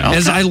good, man.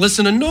 As I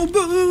listen to No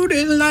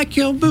Booty Like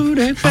Your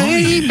Booty,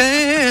 Baby,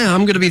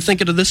 I'm going to be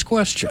thinking of this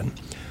question.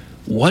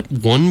 What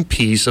one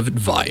piece of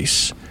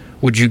advice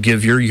would you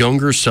give your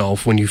younger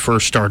self when you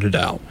first started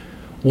out?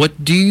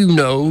 What do you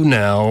know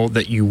now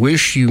that you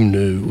wish you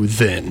knew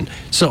then?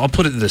 So I'll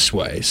put it this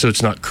way, so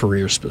it's not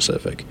career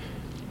specific.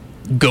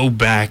 Go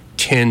back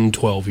 10,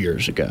 12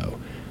 years ago.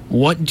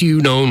 what do you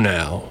know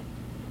now?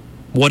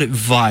 What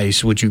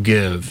advice would you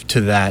give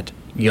to that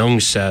young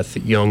Seth,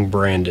 young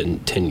Brandon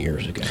 10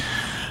 years ago?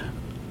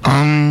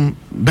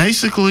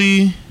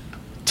 Basically,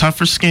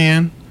 tougher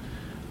skin.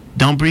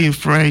 Don't be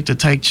afraid to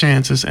take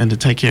chances and to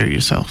take care of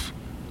yourself.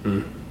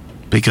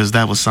 Because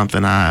that was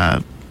something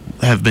I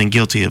have been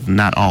guilty of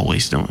not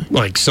always doing.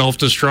 Like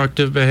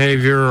self-destructive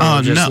behavior,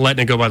 or just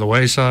letting it go by the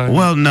wayside?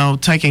 Well, no,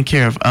 taking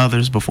care of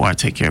others before I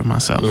take care of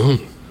myself.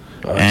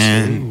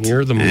 And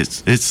you're the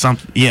it's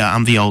something. Yeah,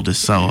 I'm the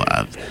oldest, so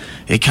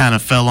it kind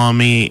of fell on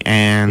me,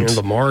 and you're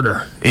the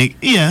martyr.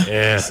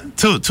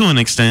 To an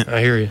extent.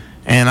 I hear you.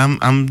 And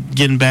I'm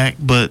getting back,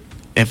 but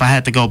if I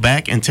had to go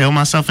back and tell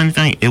myself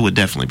anything, it would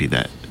definitely be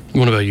that.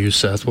 What about you,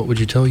 Seth? What would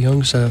you tell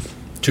young Seth?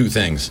 2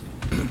 things.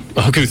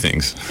 Okay. 2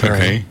 things. All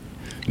Okay. right.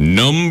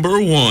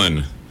 Number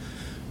 1,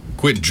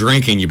 quit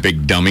drinking, you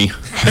big dummy.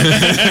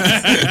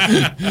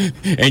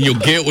 And you'll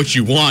get what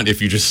you want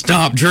if you just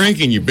stop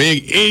drinking, you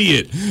big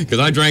idiot. Because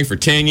I drank for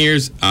 10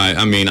 years.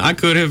 I mean, I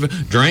could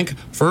have drank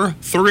for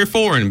 3 or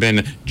 4 and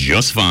been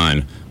just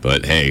fine.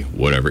 But hey,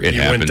 whatever, it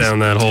happens. Went down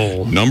that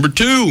hole. Number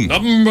 2.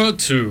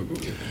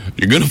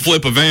 You're going to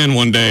flip a van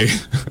one day.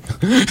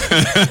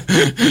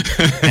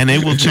 And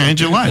it will change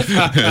your life.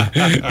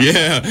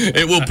 Yeah,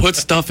 it will put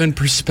stuff in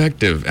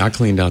perspective. I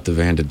cleaned out the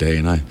van today,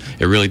 and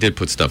it really did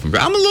put stuff in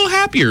perspective. I'm a little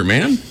happier,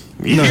 man.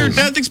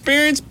 Near-death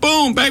experience,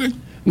 boom, baby.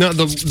 No,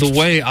 the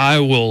way I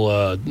will,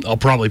 I'll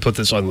probably put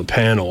this on the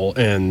panel,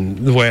 and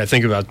the way I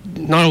think about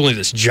not only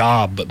this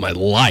job, but my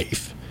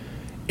life,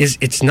 is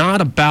it's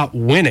not about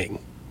winning.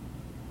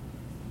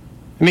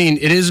 I mean,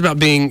 it is about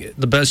being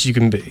the best you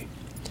can be.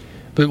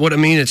 But what I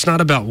mean, it's not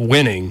about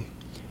winning,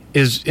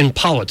 is in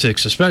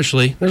politics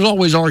especially, there's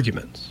always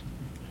arguments.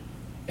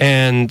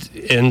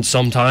 And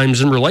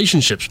sometimes in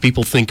relationships,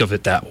 people think of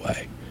it that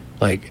way.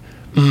 Like,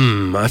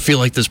 I feel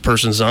like this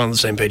person's not on the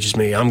same page as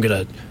me. I'm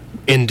going to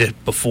end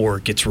it before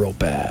it gets real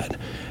bad.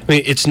 I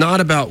mean, it's not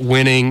about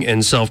winning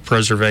and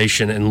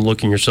self-preservation and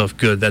looking yourself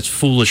good. That's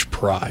foolish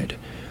pride.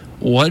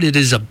 What it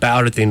is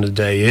about at the end of the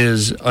day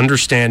is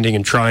understanding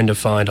and trying to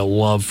find a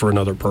love for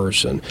another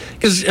person.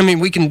 Because, I mean,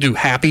 we can do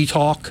happy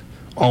talk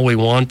all we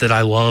want, that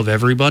I love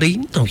everybody.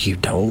 No, you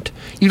don't.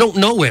 You don't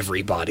know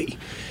everybody.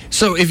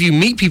 So if you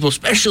meet people,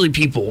 especially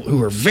people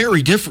who are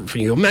very different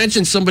from you,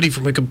 imagine somebody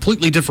from a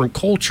completely different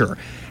culture.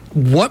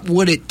 What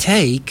would it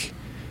take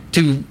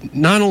to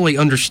not only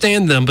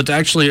understand them, but to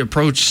actually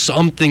approach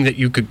something that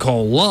you could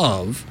call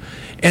love?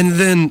 And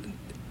then,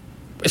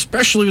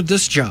 especially with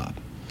this job,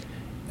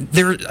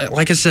 there,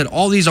 like I said,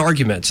 all these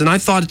arguments, and I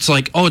thought it's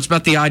like, it's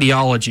about the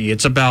ideology,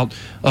 it's about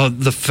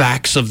the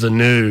facts of the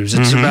news,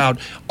 it's about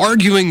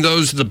arguing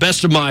those to the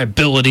best of my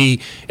ability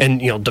and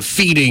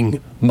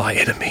defeating my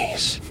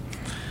enemies.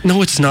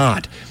 No, it's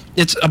not.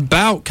 It's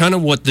about kind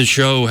of what the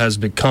show has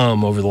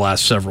become over the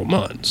last several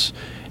months.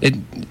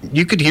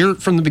 You could hear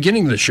it from the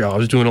beginning of the show. I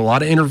was doing a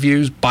lot of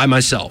interviews by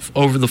myself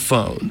over the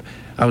phone.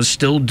 I was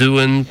still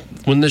doing,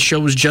 when this show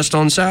was just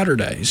on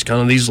Saturdays,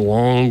 kind of these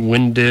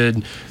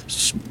long-winded,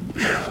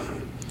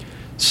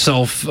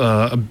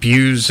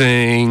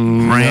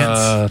 self-abusing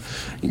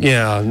rants.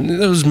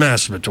 It was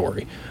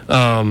masturbatory,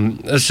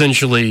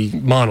 essentially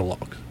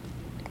monologue,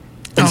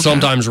 and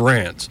sometimes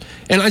rants.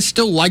 And I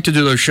still like to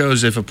do those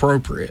shows if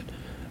appropriate,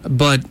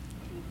 but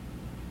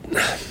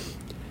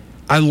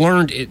I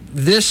learned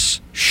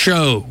this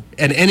show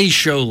and any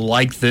show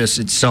like this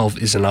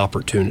itself is an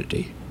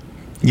opportunity.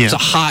 Yeah. It's a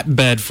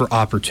hotbed for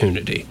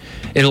opportunity.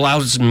 It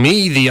allows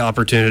me the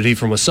opportunity,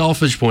 from a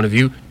selfish point of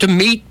view, to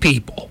meet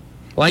people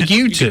like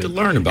you two. Get to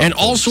learn about and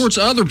all sorts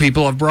of other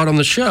people I've brought on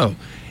the show.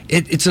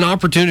 It's an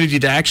opportunity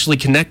to actually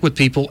connect with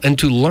people and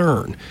to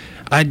learn.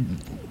 I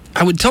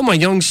would tell my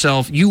young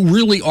self, you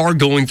really are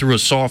going through a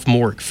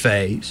sophomoric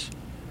phase.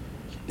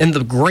 And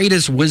the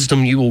greatest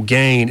wisdom you will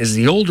gain is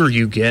the older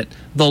you get,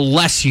 the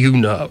less you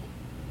know.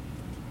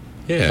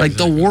 Yeah, like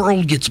exactly. The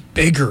world gets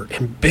bigger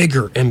and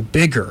bigger and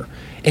bigger.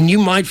 And you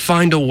might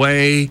find a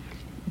way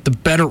to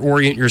better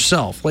orient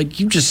yourself. Like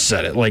you just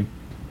said it, like,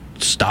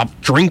 stop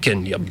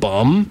drinking, you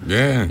bum.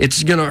 Yeah.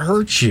 It's going to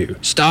hurt you.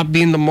 Stop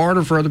being the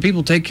martyr for other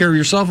people. Take care of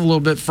yourself a little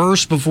bit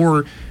first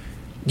before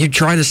you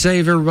try to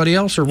save everybody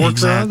else or work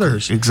for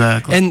others.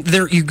 Exactly. And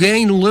you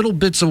gain little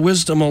bits of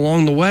wisdom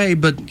along the way,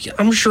 but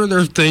I'm sure there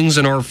are things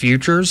in our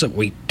futures that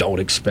we don't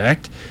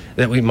expect,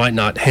 that we might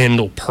not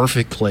handle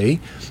perfectly.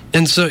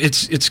 And so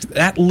it's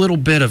that little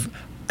bit of,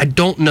 I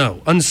don't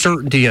know.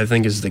 Uncertainty, I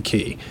think, is the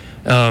key.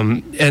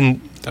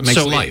 And that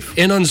makes life.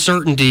 In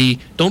uncertainty,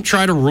 don't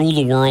try to rule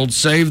the world,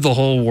 save the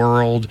whole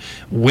world,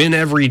 win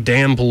every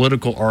damn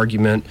political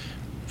argument.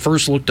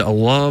 First, look to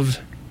love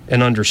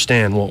and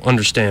understand. Well,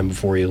 understand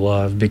before you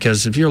love,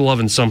 because if you're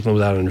loving something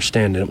without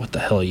understanding it, what the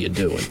hell are you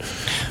doing?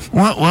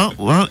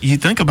 Well, you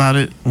think about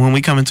it, when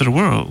we come into the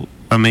world,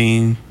 I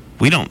mean,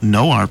 we don't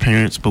know our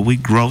parents, but we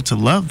grow to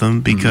love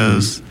them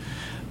because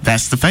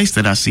that's the face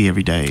that I see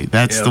every day.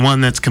 That's the one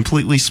that's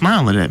completely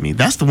smiling at me.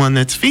 That's the one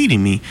that's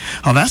feeding me.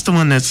 Oh, that's the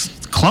one that's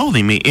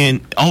clothing me.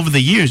 And over the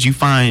years, you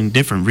find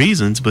different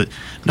reasons, but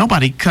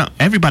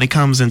everybody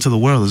comes into the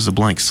world as a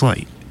blank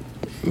slate.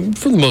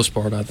 For the most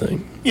part, I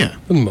think. Yeah.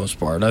 For the most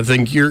part, I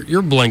think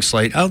you're blank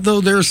slate.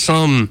 Although there's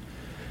some,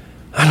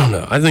 I don't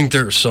know. I think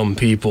there are some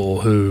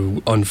people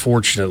who,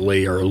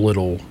 unfortunately, are a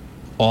little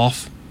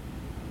off.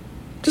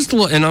 Just a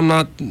little, and I'm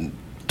not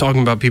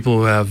talking about people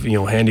who have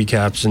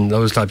handicaps and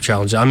those type of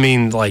challenges. I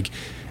mean, like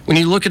when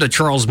you look at a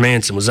Charles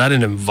Manson, was that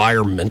an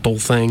environmental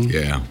thing?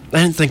 Yeah.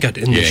 I didn't think I'd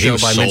end the show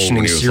by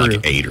mentioning when he was cereal.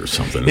 like 8 or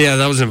something. Yeah,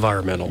 that was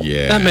environmental.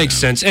 Yeah. That makes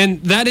sense.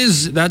 And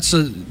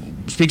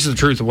speaks the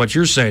truth of what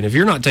you're saying. If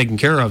you're not taken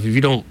care of, if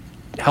you don't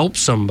help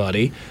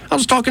somebody, I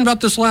was talking about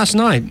this last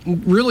night.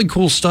 Really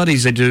cool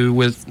studies they do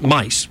with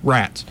mice,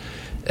 rats,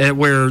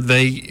 where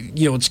they,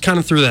 it's kind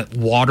of through that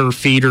water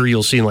feeder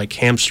you'll see in like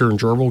hamster and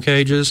gerbil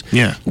cages.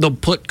 Yeah. They'll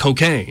put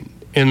cocaine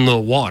in the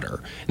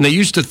water. And they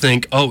used to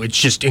think, it's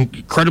just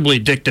incredibly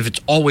addictive.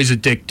 It's always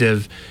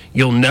addictive.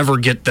 You'll never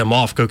get them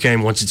off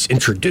cocaine once it's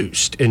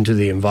introduced into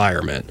the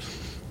environment.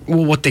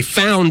 Well, what they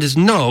found is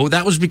no,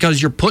 that was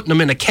because you're putting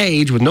them in a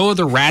cage with no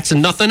other rats and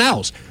nothing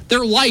else.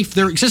 Their life,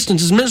 their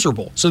existence is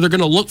miserable. So they're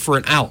going to look for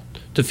an out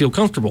to feel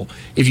comfortable.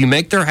 If you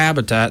make their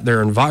habitat,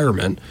 their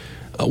environment,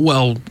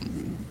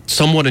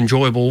 somewhat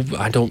enjoyable.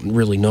 I don't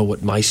really know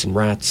what mice and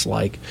rats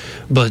like,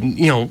 but,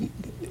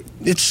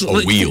 it's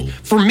a wheel.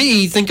 For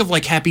me, think of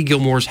like Happy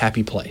Gilmore's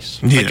Happy Place.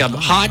 Yeah. Like a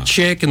hot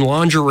chick in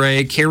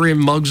lingerie carrying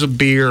mugs of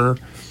beer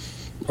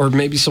or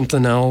maybe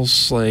something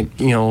else, like,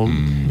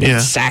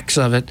 sacks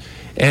of it.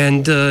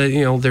 And,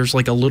 there's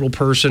like a little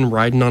person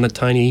riding on a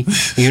tiny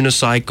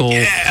unicycle.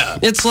 Yeah.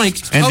 It's like,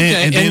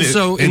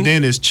 and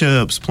then it's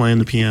Chubbs playing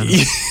the piano.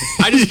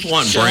 I just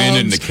want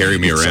Brandon to carry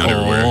me around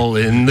everywhere. It's all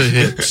in the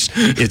hips.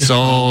 It's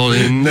all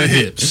in the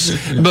hips.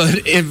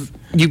 But if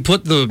you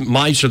put the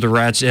mice or the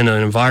rats in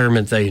an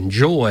environment they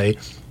enjoy,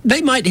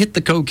 they might hit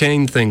the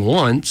cocaine thing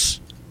once,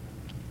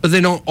 but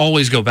they don't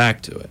always go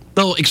back to it.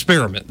 They'll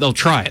experiment. They'll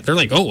try it. They're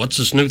like, what's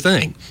this new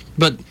thing?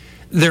 But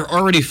they're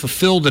already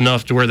fulfilled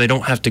enough to where they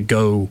don't have to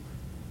go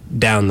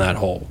down that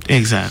hole.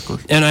 Exactly.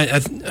 And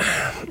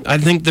I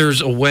think there's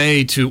a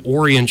way to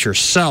orient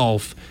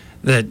yourself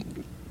that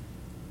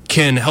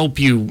can help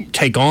you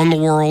take on the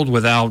world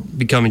without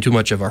becoming too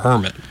much of a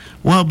hermit.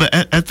 Well, but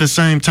at the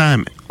same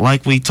time,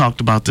 like we talked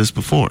about this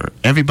before,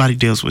 everybody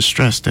deals with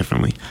stress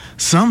differently.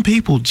 Some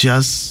people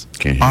just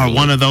are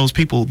one of those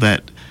people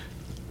that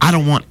I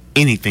don't want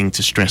anything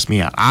to stress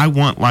me out. I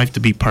want life to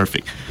be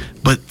perfect.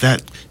 But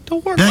that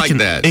don't work like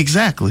that.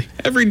 Exactly.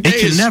 Every day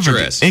is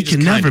stress. It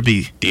can never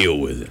be. Deal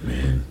with it,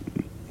 man.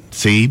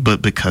 See,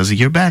 but because of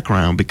your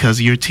background, because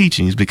of your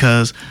teachings,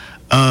 because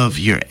of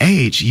your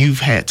age, you've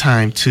had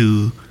time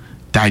to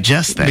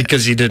digest that.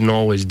 Because you didn't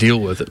always deal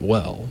with it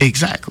well.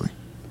 Exactly.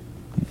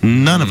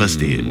 None of us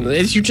did.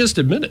 As you just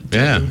admitted.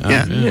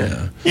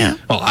 Yeah.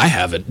 Well, I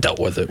haven't dealt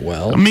with it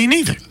well. Me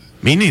neither.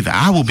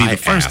 I will be the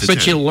first to tell you.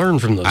 But you learn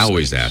from those I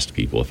always asked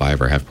people if I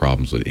ever have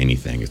problems with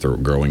anything. If they're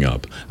growing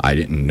up, I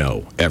didn't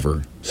know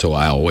ever. So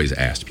I always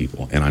asked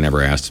people. And I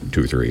never asked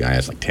 2 or 3. I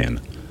asked like 10.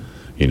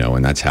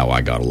 And that's how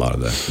I got a lot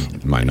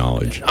of my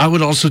knowledge. I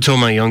would also tell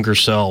my younger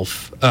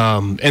self,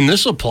 and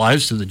this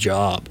applies to the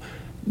job,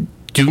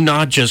 do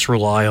not just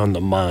rely on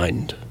the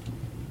mind,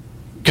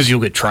 because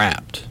you'll get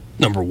trapped,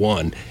 number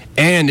one.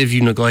 And if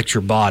you neglect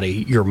your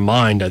body, your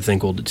mind, I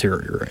think, will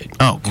deteriorate.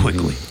 Oh,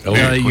 quickly.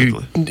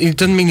 Quickly. It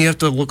doesn't mean you have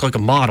to look like a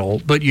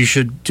model, but you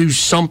should do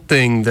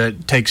something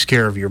that takes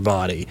care of your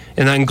body.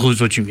 And that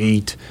includes what you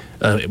eat,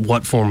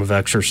 what form of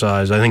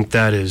exercise. I think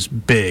that is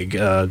big.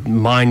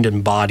 Mind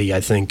and body,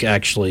 I think,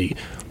 actually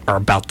are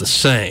about the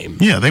same.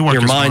 Yeah, they work.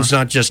 Your mind's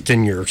not just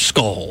in your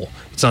skull.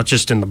 It's not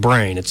just in the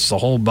brain. It's the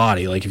whole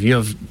body. Like if you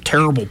have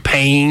terrible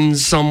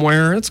pains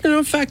somewhere, it's going to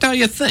affect how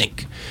you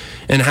think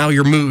and how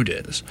your mood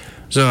is.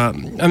 So,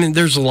 I mean,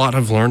 there's a lot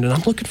I've learned, and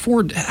I'm looking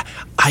forward to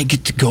I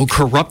get to go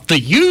corrupt the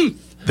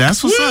youth.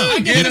 That's what's up. I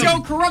get to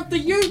go corrupt the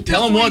youth.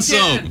 Tell them what's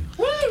up.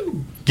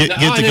 Woo! Get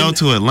to go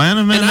to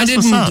Atlanta, man. And That's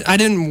what's up. I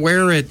didn't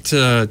wear it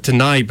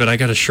tonight, but I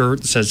got a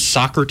shirt that says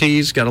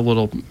Socrates. Got a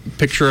little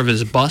picture of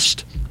his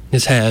bust,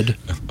 his head.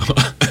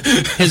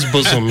 His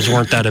bosoms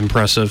weren't that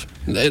impressive,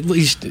 at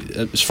least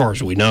as far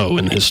as we know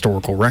in the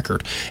historical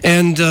record.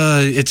 And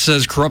it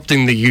says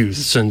corrupting the youth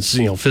since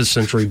 5th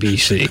century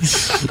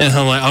BC. And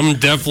I'm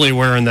definitely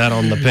wearing that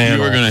on the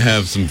panel. You're going to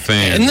have some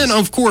fans. And then,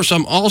 of course,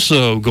 I'm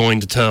also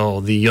going to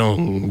tell the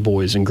young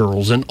boys and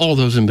girls and all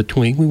those in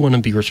between, we want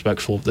to be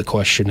respectful of the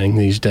questioning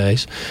these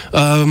days,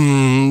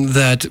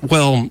 that,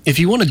 well, if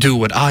you want to do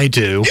what I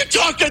do... You're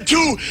talking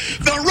to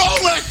the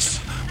Rolex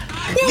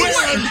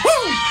wearing,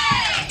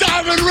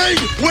 diamond ring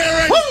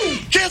wearing,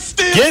 kiss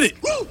stealing, get it,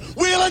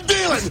 wheeling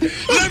dealing,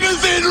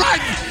 limousine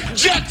riding,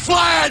 jet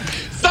flying,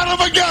 son of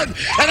a gun,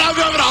 and I'm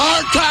having a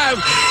hard time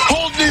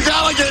holding these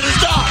alligators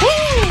down.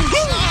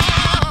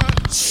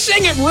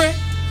 Sing it, Rick.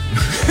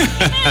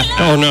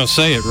 Oh, no,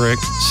 say it, Rick.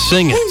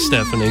 Sing it,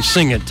 Stephanie.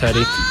 Sing it,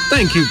 Teddy.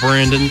 Thank you,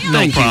 Brandon.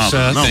 Thank you,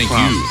 Seth. No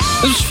problem.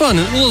 It was fun.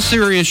 A little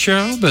serious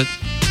show, but...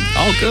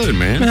 all good,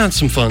 man. I had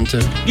some fun,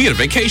 too. You get a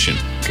vacation.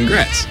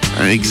 Congrats.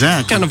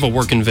 Exactly. Kind of a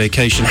working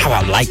vacation. How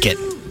I like it.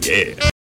 Yeah.